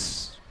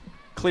box.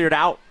 Cleared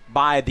out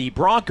by the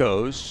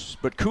Broncos,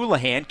 but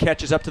Coulihan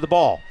catches up to the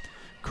ball.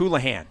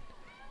 Coulihan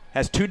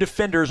has 2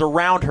 defenders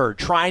around her,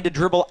 trying to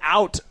dribble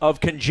out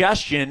of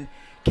congestion.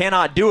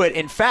 Cannot do it.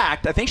 In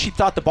fact, I think she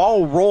thought the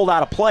ball rolled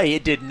out of play.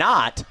 It did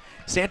not.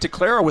 Santa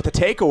Clara with the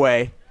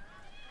takeaway.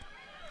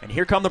 And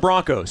here come the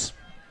Broncos.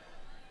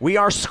 We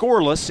are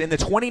scoreless in the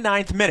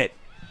 29th minute.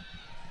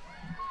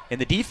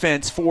 And the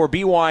defense for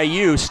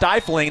BYU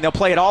stifling. They'll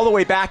play it all the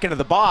way back into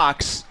the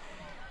box.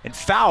 And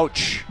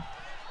Fouch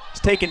is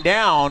taken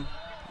down.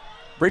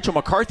 Rachel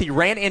McCarthy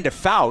ran into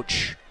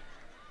Fouch.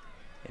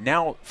 And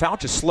now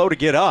Fouch is slow to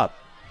get up.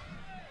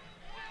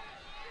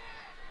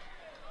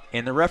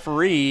 And the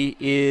referee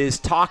is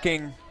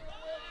talking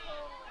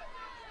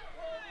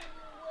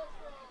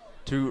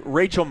to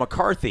Rachel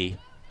McCarthy.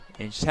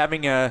 And she's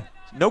having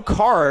no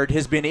card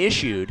has been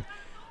issued,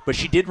 but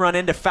she did run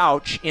into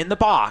Fouch in the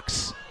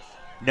box.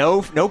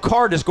 No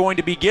card is going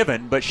to be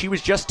given, but she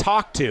was just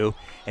talked to.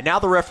 And now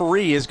the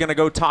referee is going to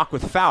go talk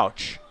with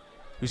Fouch,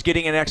 who's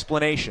getting an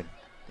explanation.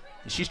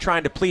 And she's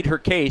trying to plead her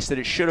case that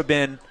it should have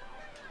been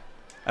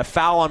a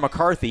foul on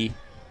McCarthy,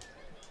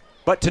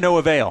 but to no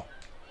avail.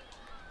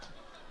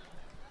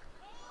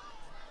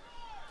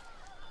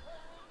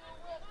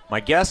 My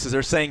guess is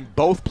they're saying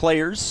both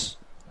players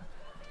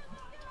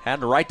had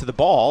the right to the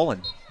ball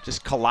and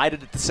just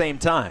collided at the same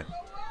time.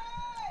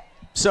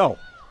 So,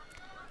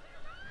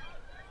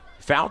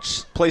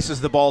 Fouch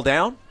places the ball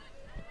down,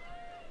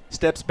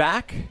 steps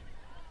back,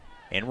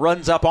 and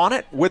runs up on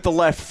it with the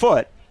left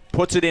foot,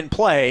 puts it in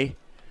play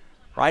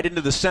right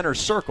into the center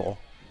circle.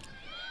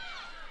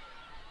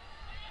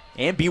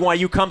 And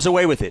BYU comes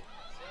away with it.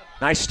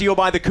 Nice steal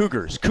by the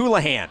Cougars.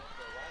 Coulihan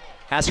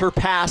has her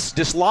pass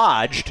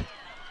dislodged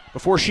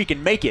before she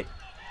can make it.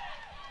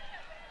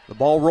 The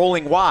ball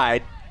rolling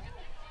wide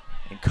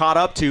and caught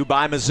up to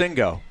by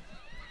Mozingo.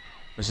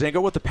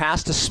 Mozingo with the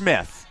pass to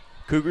Smith.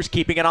 Cougars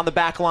keeping it on the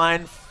back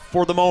line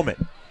for the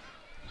moment.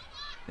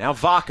 Now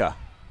Vaca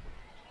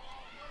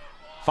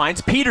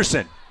finds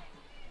Peterson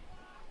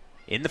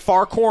in the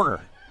far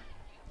corner.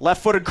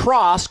 Left-footed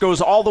cross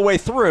goes all the way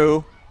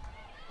through.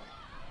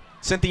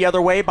 Sent the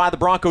other way by the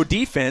Bronco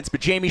defense,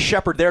 but Jamie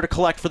Shepard there to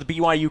collect for the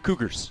BYU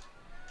Cougars.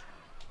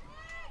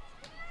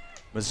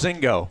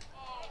 Mozingo.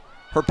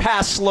 Her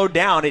pass slowed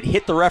down. It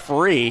hit the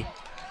referee.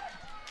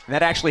 And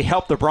that actually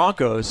helped the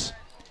Broncos.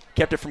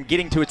 Kept it from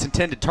getting to its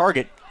intended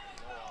target.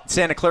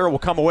 Santa Clara will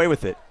come away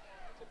with it.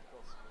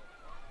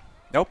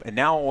 Nope, and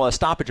now a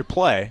stoppage of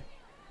play.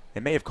 They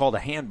may have called a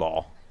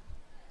handball.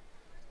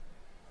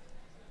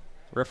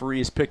 Referee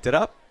has picked it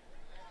up.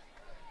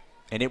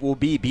 And it will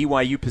be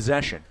BYU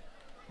possession.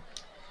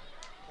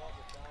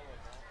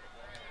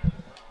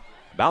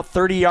 About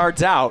 30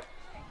 yards out.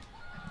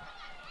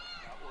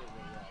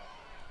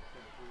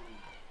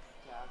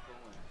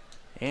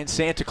 And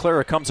Santa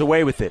Clara comes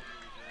away with it.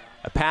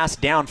 A pass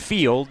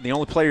downfield. The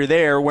only player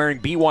there wearing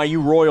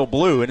BYU Royal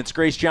Blue, and it's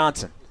Grace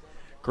Johnson.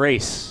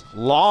 Grace,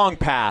 long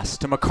pass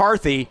to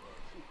McCarthy.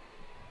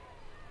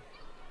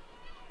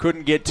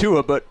 Couldn't get to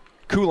it, but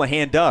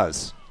Coulihan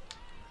does.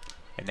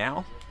 And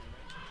now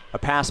a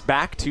pass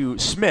back to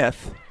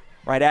Smith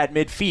right at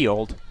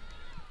midfield.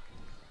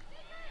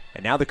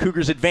 And now the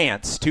Cougars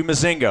advance to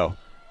Mozingo.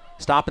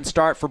 Stop and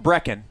start for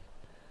Brecken.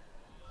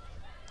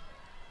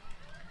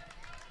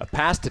 A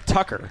pass to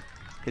Tucker.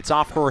 Hits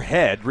off her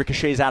head.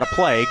 Ricochets out of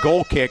play.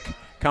 Goal kick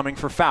coming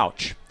for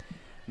Fouch.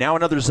 Now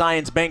another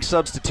Zions Bank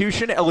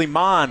substitution. Ellie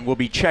Mon will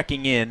be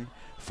checking in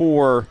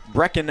for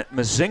Brecken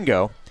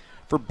Mozingo.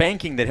 For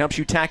banking that helps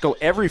you tackle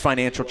every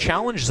financial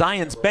challenge,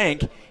 Zions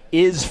Bank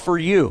is for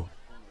you.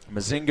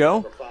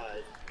 Mozingo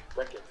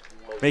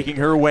making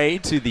her way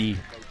to the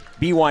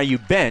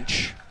BYU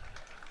bench.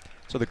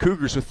 So the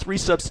Cougars with 3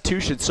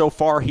 substitutions so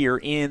far here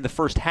in the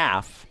first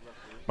half.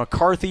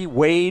 McCarthy,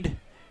 Wade,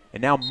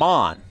 and now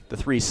Mon, the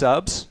 3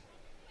 subs.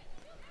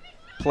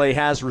 Play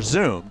has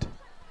resumed.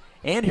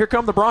 And here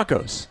come the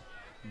Broncos.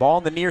 Ball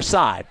on the near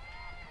side.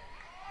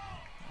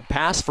 A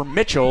pass from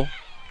Mitchell.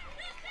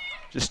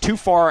 Just too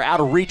far out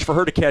of reach for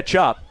her to catch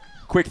up.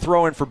 Quick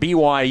throw in for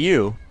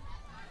BYU.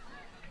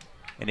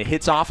 And it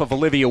hits off of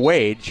Olivia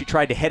Wade. She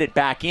tried to head it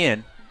back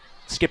in.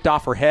 Skipped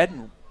off her head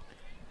and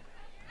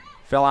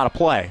fell out of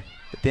play.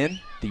 But then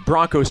the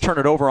Broncos turn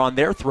it over on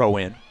their throw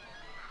in.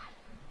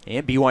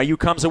 And BYU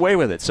comes away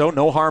with it. So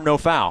no harm, no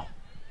foul.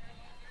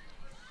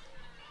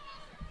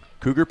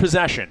 Cougar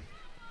possession.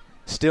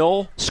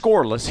 Still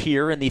scoreless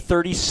here in the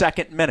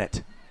 32nd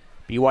minute.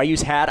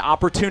 BYU's had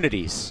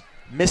opportunities.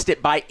 Missed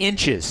it by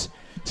inches.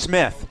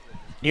 Smith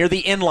near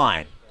the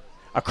inline.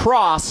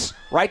 Across,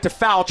 right to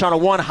Fouch on a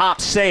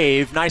one-hop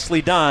save.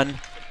 Nicely done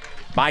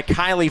by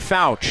Kylie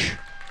Fouch.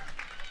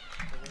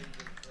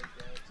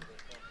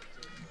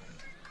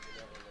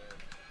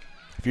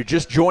 If you're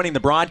just joining the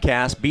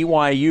broadcast,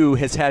 BYU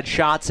has had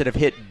shots that have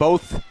hit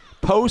both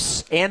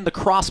posts and the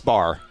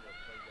crossbar.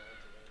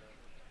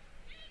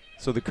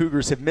 So the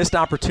Cougars have missed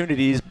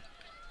opportunities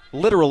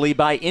literally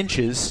by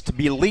inches to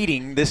be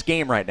leading this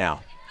game right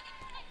now.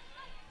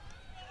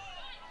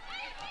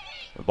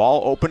 The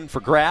ball open for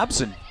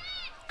grabs, and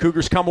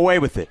Cougars come away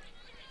with it.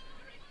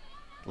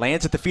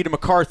 Lands at the feet of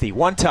McCarthy.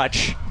 One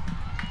touch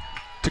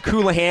to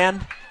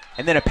Coulihan,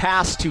 and then a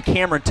pass to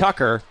Cameron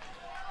Tucker.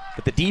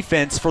 But the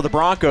defense for the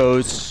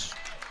Broncos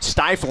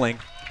stifling,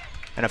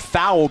 and a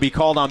foul will be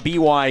called on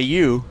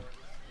BYU.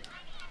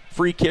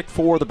 Free kick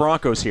for the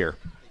Broncos here.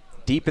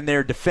 Deep in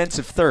their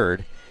defensive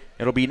third.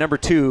 It'll be number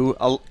 2,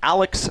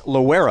 Alex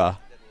Loera,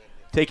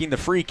 taking the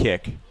free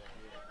kick.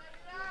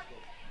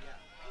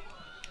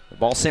 The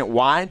ball sent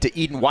wide to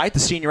Eden White, the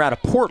senior out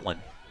of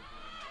Portland.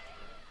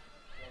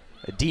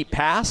 A deep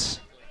pass.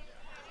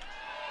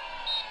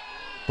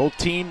 Both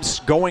teams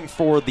going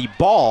for the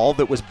ball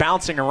that was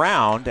bouncing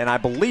around, and I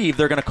believe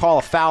they're going to call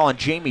a foul on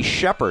Jamie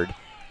Shepard.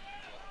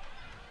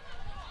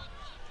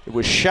 It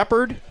was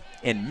Shepard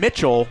and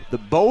Mitchell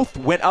that both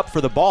went up for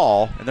the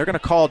ball, and they're going to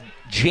call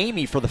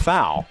Jamie for the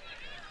foul.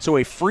 So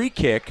a free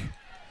kick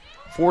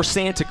for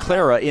Santa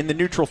Clara in the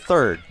neutral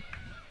third.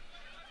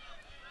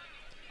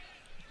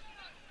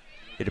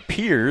 It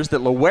appears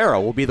that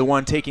Loera will be the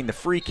one taking the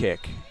free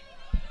kick.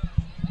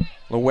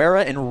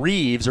 Loera and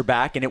Reeves are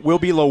back, and it will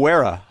be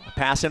Loera. A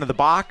pass into the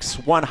box,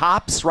 one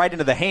hops right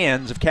into the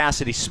hands of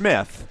Cassidy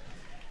Smith.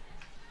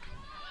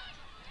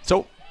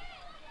 So,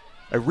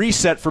 a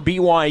reset for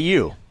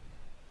BYU.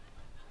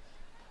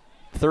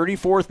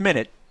 34th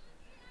minute.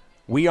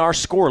 We are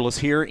scoreless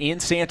here in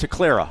Santa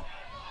Clara.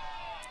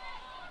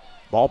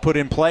 Ball put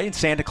in play, and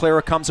Santa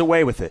Clara comes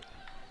away with it.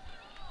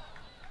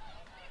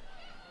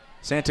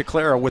 Santa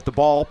Clara with the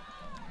ball,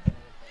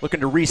 looking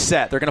to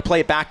reset. They're going to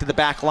play it back to the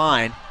back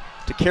line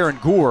to Karen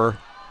Gore.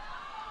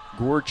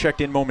 Gore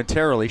checked in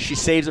momentarily. She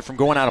saves it from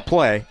going out of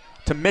play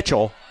to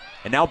Mitchell,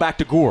 and now back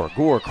to Gore.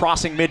 Gore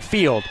crossing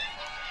midfield.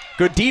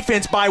 Good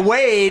defense by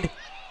Wade.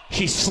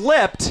 She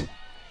slipped.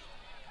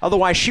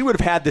 Otherwise, she would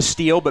have had the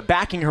steal, but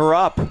backing her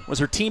up was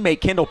her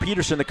teammate Kendall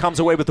Peterson that comes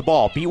away with the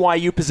ball.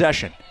 BYU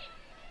possession.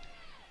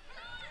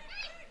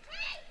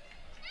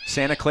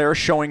 Santa Clara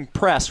showing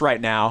press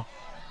right now.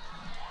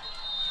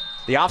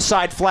 The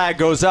offside flag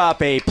goes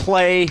up. A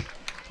play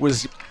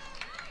was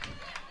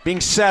being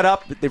set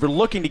up. They were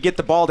looking to get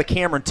the ball to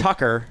Cameron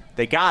Tucker.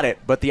 They got it,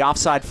 but the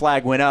offside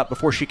flag went up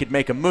before she could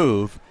make a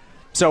move.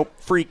 So,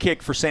 free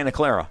kick for Santa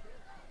Clara.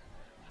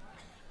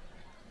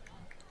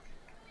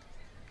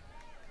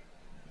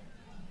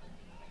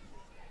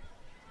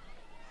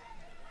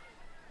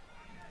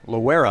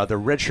 Loera, the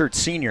redshirt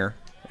senior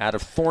out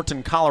of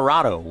Thornton,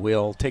 Colorado,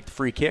 will take the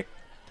free kick.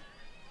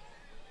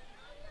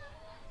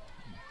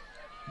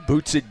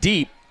 Boots it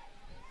deep.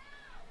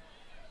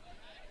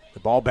 The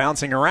ball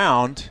bouncing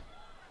around,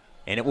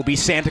 and it will be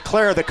Santa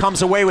Clara that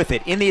comes away with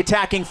it. In the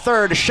attacking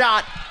third, a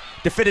shot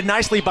defended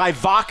nicely by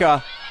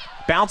Vaca.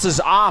 Bounces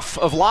off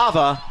of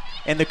Lava,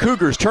 and the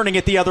Cougars turning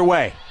it the other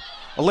way.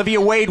 Olivia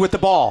Wade with the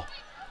ball.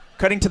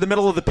 Cutting to the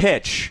middle of the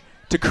pitch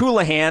to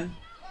Coulihan,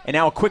 and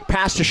now a quick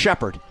pass to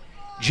Shepard.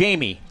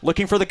 Jamie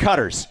looking for the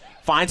cutters.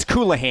 Finds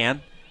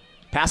Coulihan.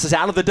 Passes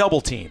out of the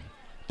double team.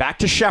 Back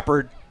to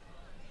Shepard.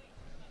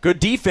 Good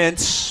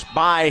defense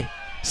by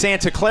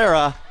Santa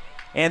Clara,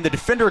 and the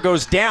defender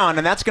goes down,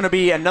 and that's going to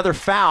be another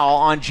foul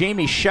on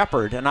Jamie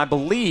Shepard. And I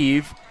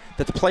believe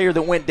that the player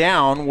that went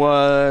down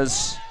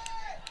was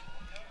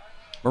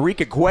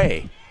Marika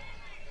Guay.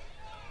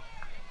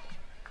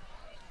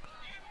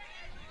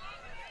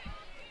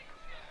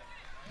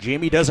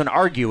 Jamie doesn't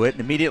argue it and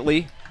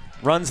immediately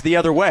runs the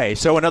other way.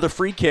 So another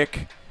free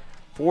kick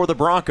for the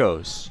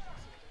Broncos.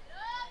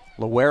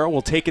 Loera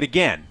will take it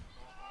again.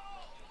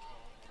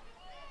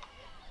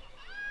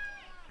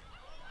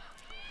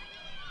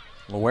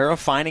 Loera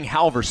finding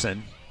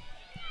Halverson.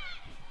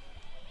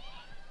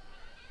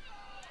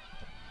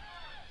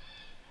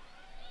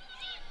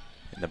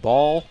 And the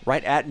ball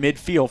right at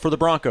midfield for the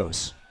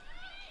Broncos.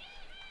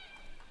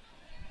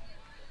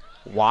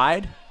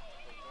 Wide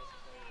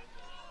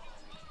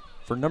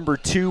for number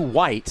 2,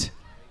 White.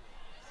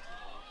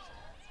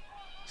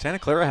 Santa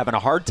Clara having a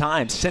hard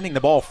time sending the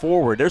ball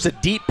forward. There's a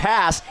deep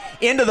pass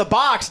into the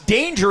box.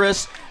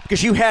 Dangerous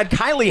because you had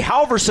Kylie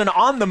Halverson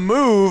on the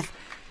move.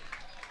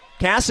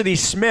 Cassidy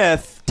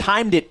Smith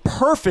timed it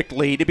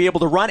perfectly to be able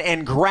to run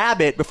and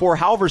grab it before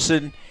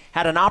Halverson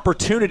had an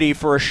opportunity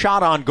for a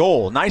shot on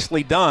goal.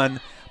 Nicely done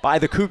by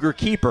the Cougar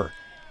keeper.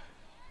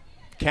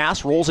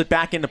 Cass rolls it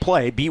back into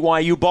play.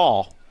 BYU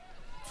ball.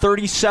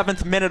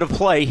 37th minute of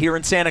play here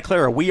in Santa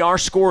Clara. We are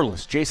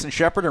scoreless. Jason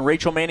Shepard and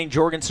Rachel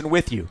Manning-Jorgensen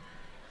with you.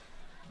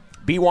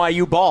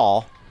 BYU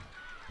ball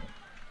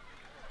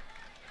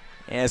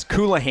as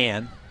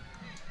Coulihan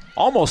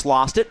almost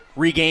lost it,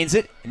 regains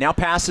it, and now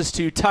passes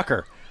to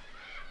Tucker.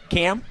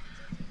 Cam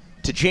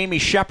to Jamie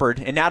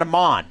Shepard, and now to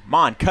Mon.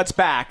 Mon cuts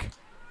back,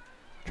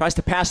 tries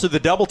to pass through the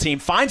double team,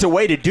 finds a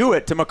way to do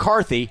it to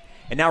McCarthy,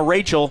 and now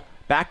Rachel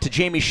back to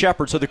Jamie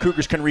Shepard so the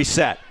Cougars can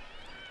reset.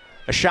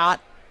 A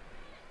shot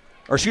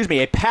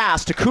a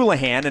pass to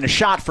Coulihan, and a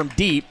shot from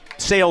deep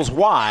sails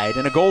wide,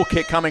 and a goal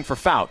kick coming for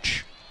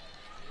Fouch.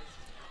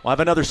 We'll have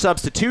another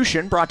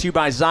substitution brought to you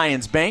by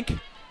Zions Bank.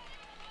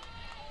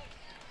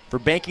 For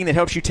banking that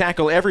helps you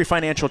tackle every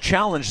financial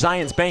challenge,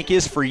 Zions Bank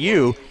is for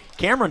you.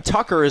 Cameron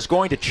Tucker is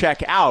going to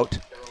check out,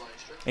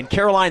 and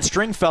Caroline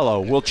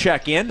Stringfellow will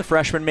check in, the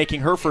freshman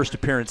making her first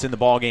appearance in the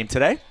ballgame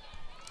today.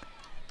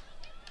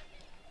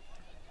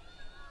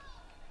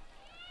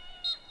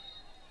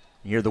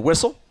 You hear the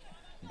whistle.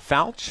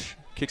 Fouch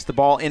kicks the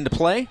ball into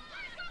play.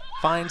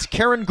 Finds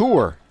Karen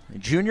Gour, a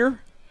junior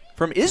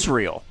from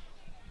Israel.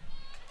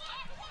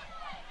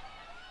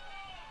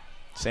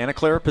 Santa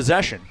Clara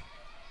possession.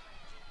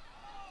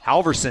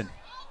 Halverson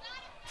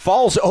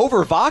falls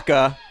over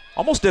Vaca.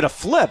 Almost did a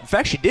flip. In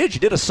fact, she did. She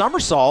did a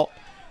somersault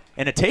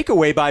and a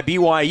takeaway by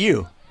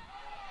BYU.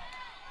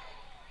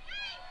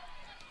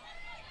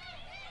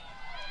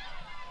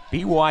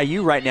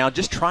 BYU right now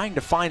just trying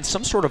to find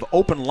some sort of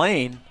open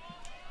lane.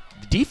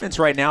 The defense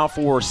right now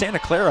for Santa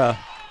Clara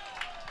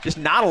just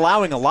not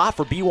allowing a lot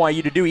for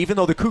BYU to do, even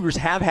though the Cougars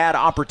have had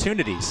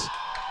opportunities.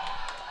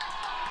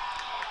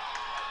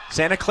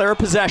 Santa Clara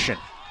possession.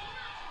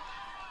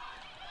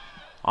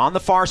 On the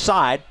far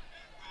side.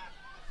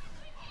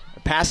 A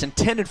pass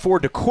intended for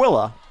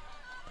DeQuilla.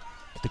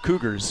 But the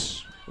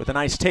Cougars with a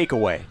nice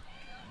takeaway.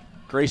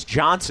 Grace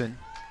Johnson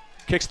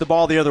kicks the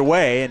ball the other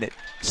way, and it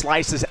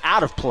slices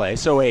out of play.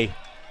 So a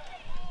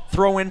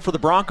throw in for the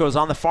Broncos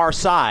on the far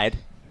side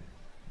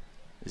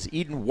as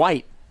Eden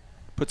White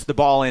puts the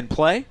ball in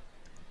play.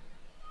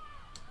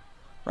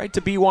 Right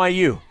to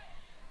BYU.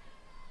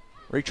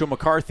 Rachel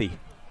McCarthy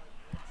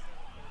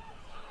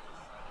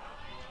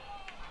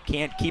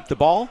can't keep the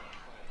ball.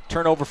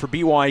 Turnover for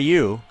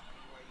BYU.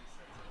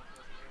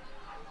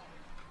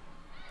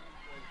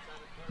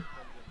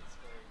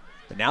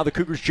 But now the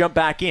Cougars jump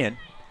back in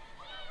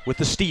with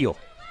the steal.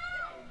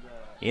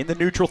 In the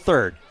neutral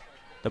third.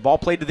 The ball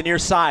played to the near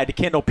side to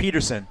Kendall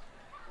Peterson.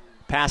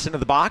 Pass into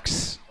the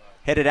box.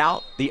 Headed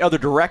out the other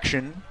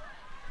direction.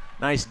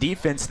 Nice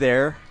defense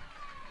there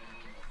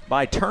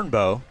by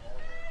Turnbow.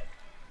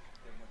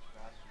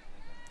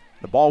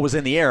 The ball was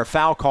in the air.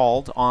 Foul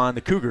called on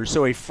the Cougars.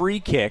 So a free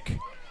kick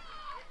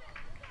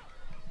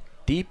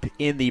deep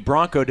in the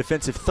Bronco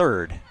defensive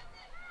third.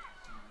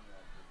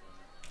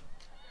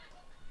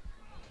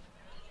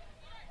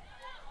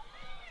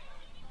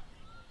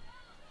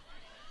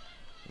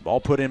 Ball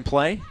put in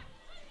play.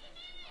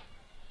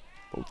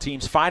 Both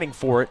teams fighting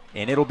for it,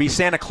 and it'll be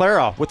Santa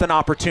Clara with an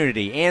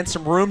opportunity and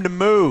some room to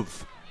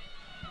move.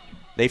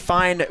 They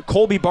find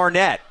Colby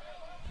Barnett.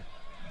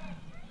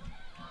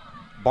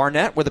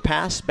 Barnett with a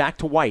pass back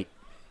to White,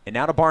 and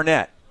now to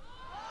Barnett.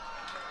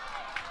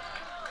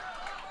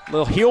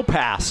 Little heel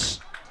pass.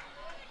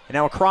 And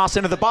now a cross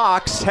into the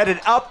box, headed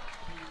up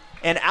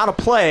and out of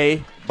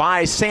play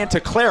by Santa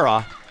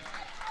Clara.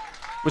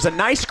 It was a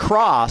nice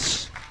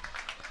cross,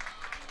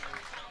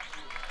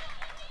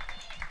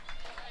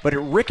 but it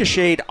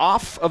ricocheted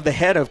off of the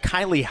head of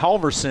Kylie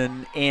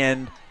Halverson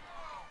and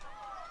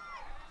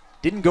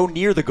didn't go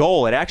near the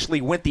goal. It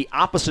actually went the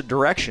opposite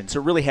direction, so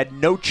it really had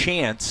no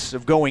chance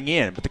of going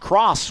in. But the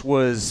cross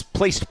was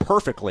placed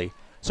perfectly.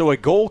 So a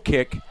goal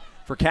kick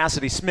for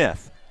Cassidy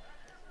Smith.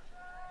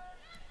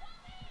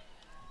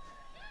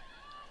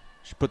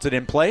 She puts it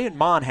in play, and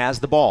Mon has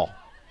the ball.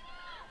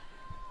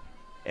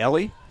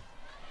 Ellie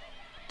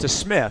to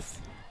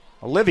Smith.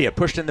 Olivia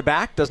pushed in the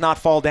back, does not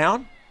fall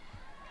down.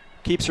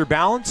 Keeps her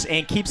balance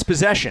and keeps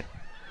possession.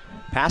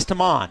 Pass to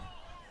Mon.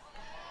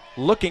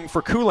 Looking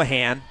for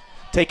Coulihan.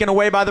 Taken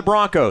away by the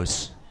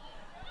Broncos.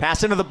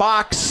 Pass into the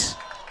box.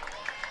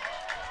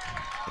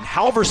 And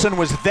Halverson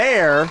was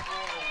there.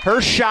 Her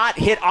shot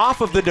hit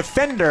off of the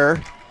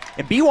defender.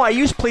 And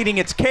BYU's pleading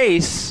its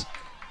case.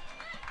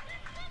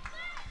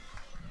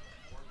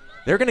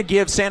 They're going to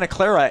give Santa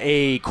Clara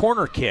a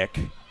corner kick.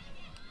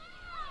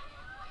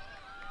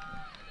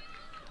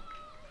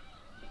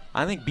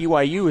 I think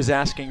BYU is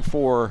asking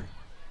for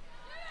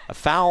a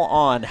foul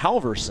on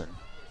Halverson.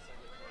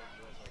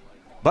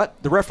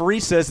 But the referee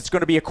says it's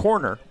going to be a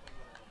corner.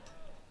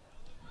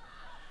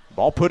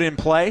 Ball put in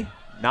play,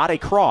 not a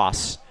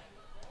cross.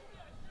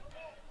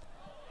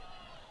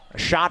 A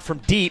shot from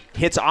deep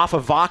hits off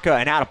of Vaca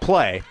and out of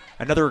play.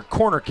 Another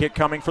corner kick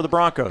coming for the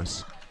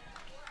Broncos.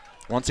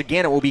 Once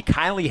again, it will be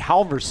Kylie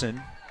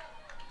Halverson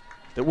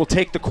that will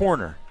take the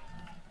corner.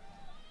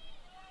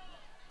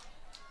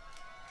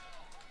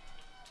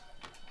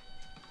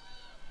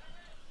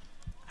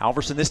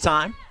 Halverson this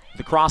time,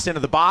 the cross into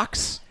the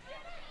box.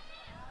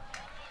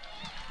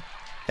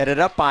 Headed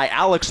up by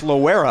Alex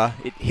Loera.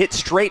 It hit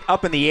straight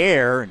up in the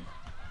air.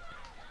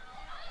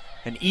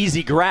 An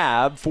easy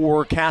grab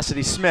for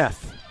Cassidy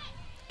Smith.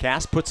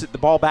 Cass puts the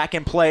ball back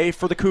in play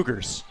for the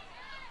Cougars.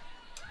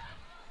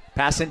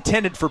 Pass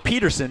intended for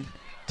Peterson,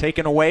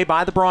 taken away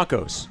by the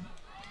Broncos.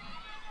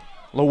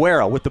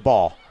 Loera with the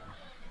ball.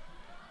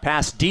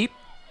 Pass deep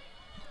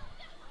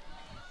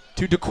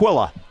to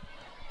DeQuilla.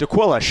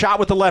 DeQuilla shot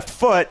with the left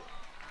foot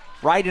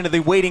right into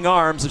the waiting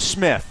arms of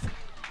Smith.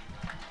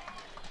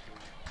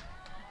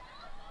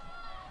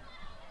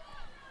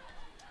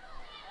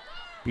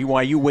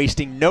 BYU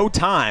wasting no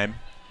time.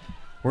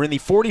 We're in the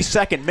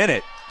 42nd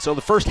minute, so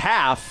the first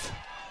half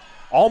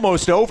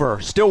almost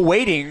over. Still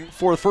waiting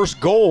for the first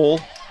goal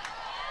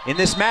in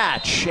this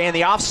match, and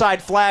the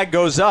offside flag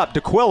goes up.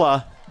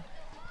 D'Aquila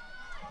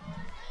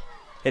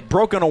had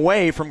broken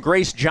away from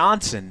Grace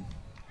Johnson,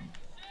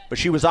 but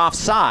she was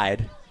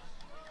offside.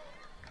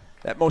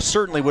 That most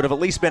certainly would have at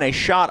least been a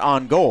shot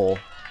on goal.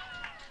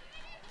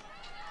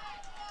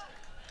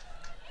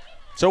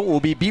 So it will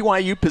be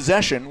BYU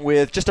possession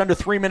with just under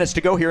 3 minutes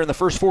to go here in the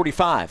first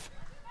 45.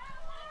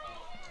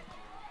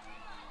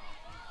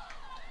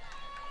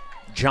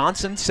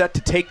 Johnson set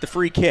to take the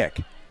free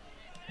kick.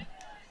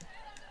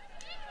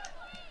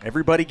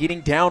 Everybody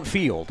getting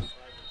downfield.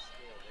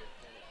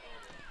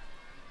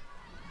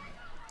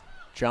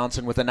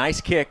 Johnson with a nice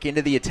kick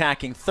into the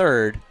attacking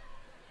third.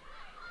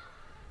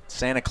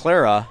 Santa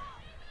Clara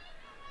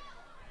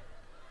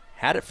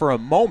had it for a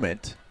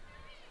moment.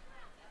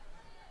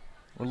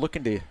 We're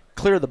looking to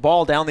clear the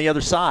ball down the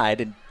other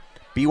side, and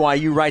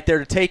BYU right there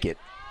to take it.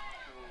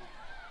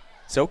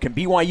 So can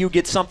BYU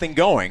get something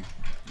going?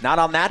 Not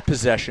on that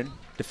possession.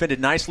 Defended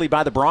nicely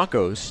by the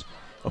Broncos.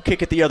 They'll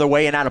kick it the other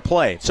way and out of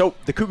play. So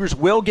the Cougars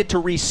will get to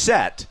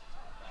reset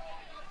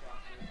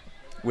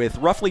with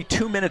roughly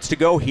 2 minutes to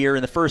go here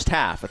in the first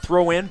half. A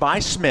throw in by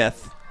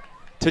Smith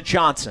to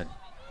Johnson.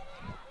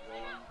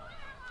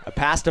 A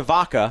pass to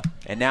Vaca,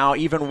 and now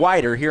even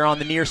wider here on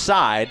the near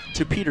side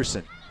to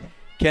Peterson.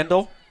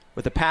 Kendall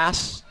with a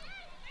pass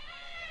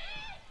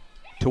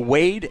to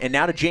Wade, and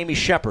now to Jamie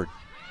Shepard.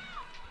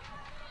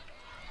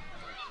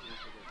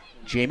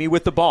 Jamie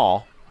with the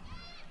ball,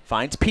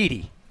 finds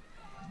Petey.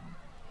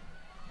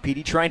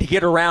 Petey trying to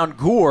get around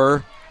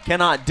Gore,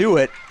 cannot do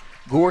it.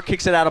 Gore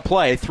kicks it out of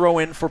play. Throw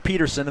in for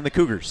Peterson and the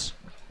Cougars.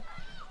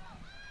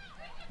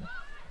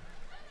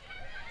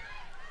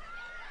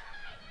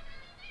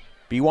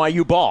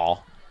 BYU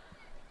ball.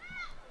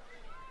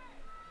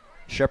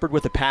 Shepard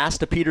with a pass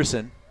to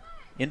Peterson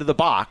into the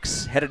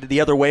box, headed the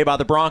other way by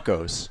the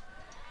Broncos.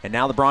 And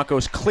now the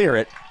Broncos clear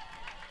it.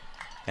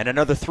 And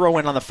another throw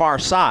in on the far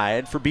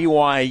side for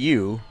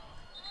BYU.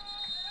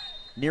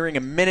 Nearing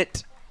a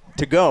minute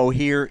to go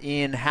here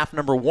in half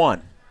number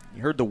one.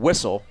 You heard the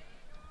whistle.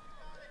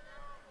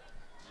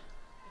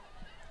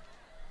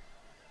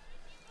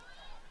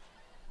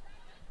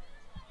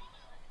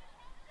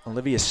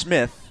 Olivia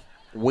Smith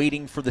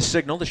waiting for the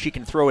signal that she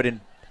can throw it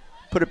in,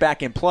 put it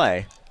back in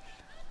play.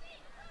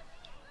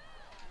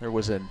 There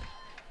was an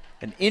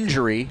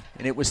injury,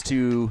 and it was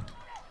to,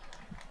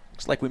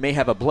 looks like we may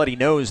have a bloody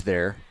nose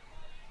there,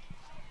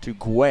 to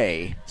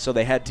Guay. So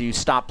they had to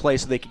stop play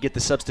so they could get the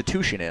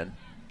substitution in.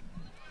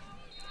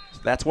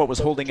 So that's what was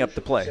holding up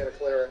the play. Santa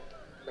Clara,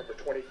 number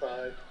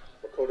 25,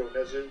 Makoto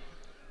Nezu.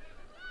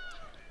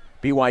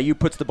 BYU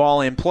puts the ball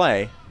in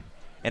play,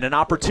 and an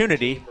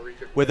opportunity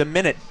with a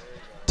minute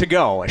to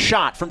go. A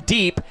shot from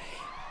deep.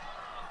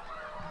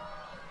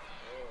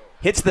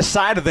 Hits the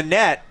side of the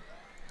net.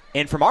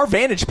 And from our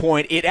vantage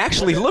point, it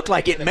actually looked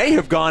like it may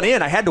have gone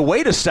in. I had to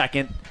wait a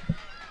second.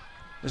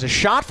 There's a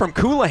shot from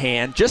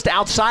Coulihan just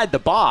outside the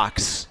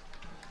box.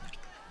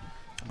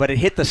 But it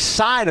hit the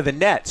side of the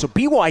net. So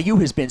BYU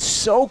has been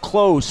so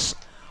close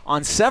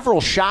on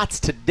several shots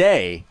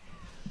today.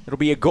 It'll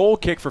be a goal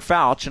kick for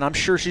Fouch, and I'm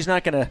sure she's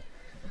not going to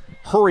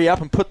hurry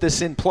up and put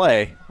this in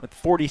play with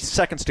 40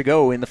 seconds to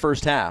go in the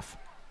first half.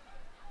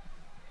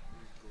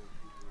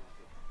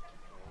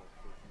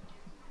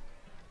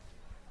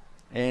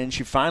 And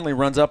she finally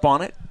runs up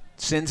on it,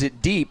 sends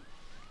it deep,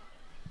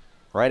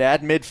 right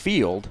at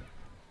midfield.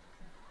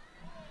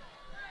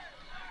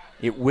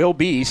 It will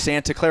be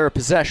Santa Clara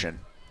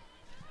possession.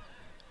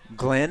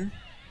 Glenn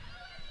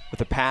with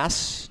a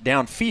pass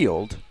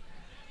downfield,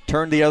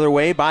 turned the other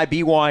way by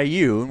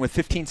BYU, and with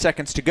 15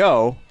 seconds to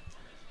go,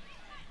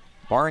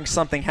 barring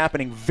something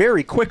happening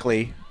very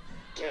quickly,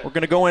 we're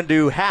going to go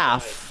into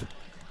half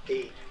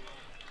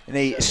in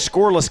a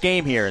scoreless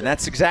game here, and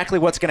that's exactly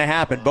what's going to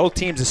happen. Both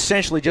teams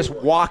essentially just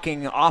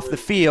walking off the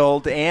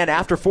field, and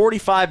after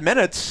 45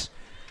 minutes,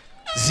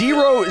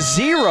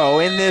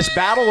 0-0 in this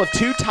battle of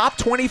two top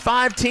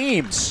 25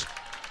 teams.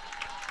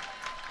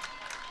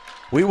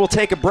 We will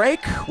take a break.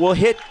 We'll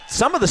hit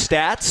some of the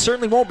stats.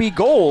 Certainly won't be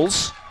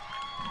goals.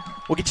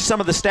 We'll get you some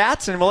of the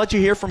stats, and we'll let you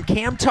hear from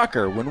Cam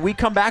Tucker when we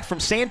come back from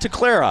Santa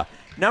Clara.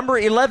 Number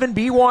 11,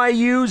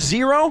 BYU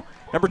 0.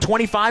 Number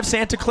 25,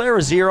 Santa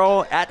Clara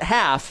 0 at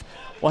half.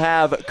 We'll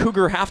have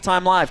Cougar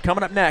Halftime Live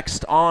coming up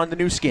next on the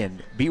new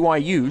skin,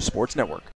 BYU Sports Network.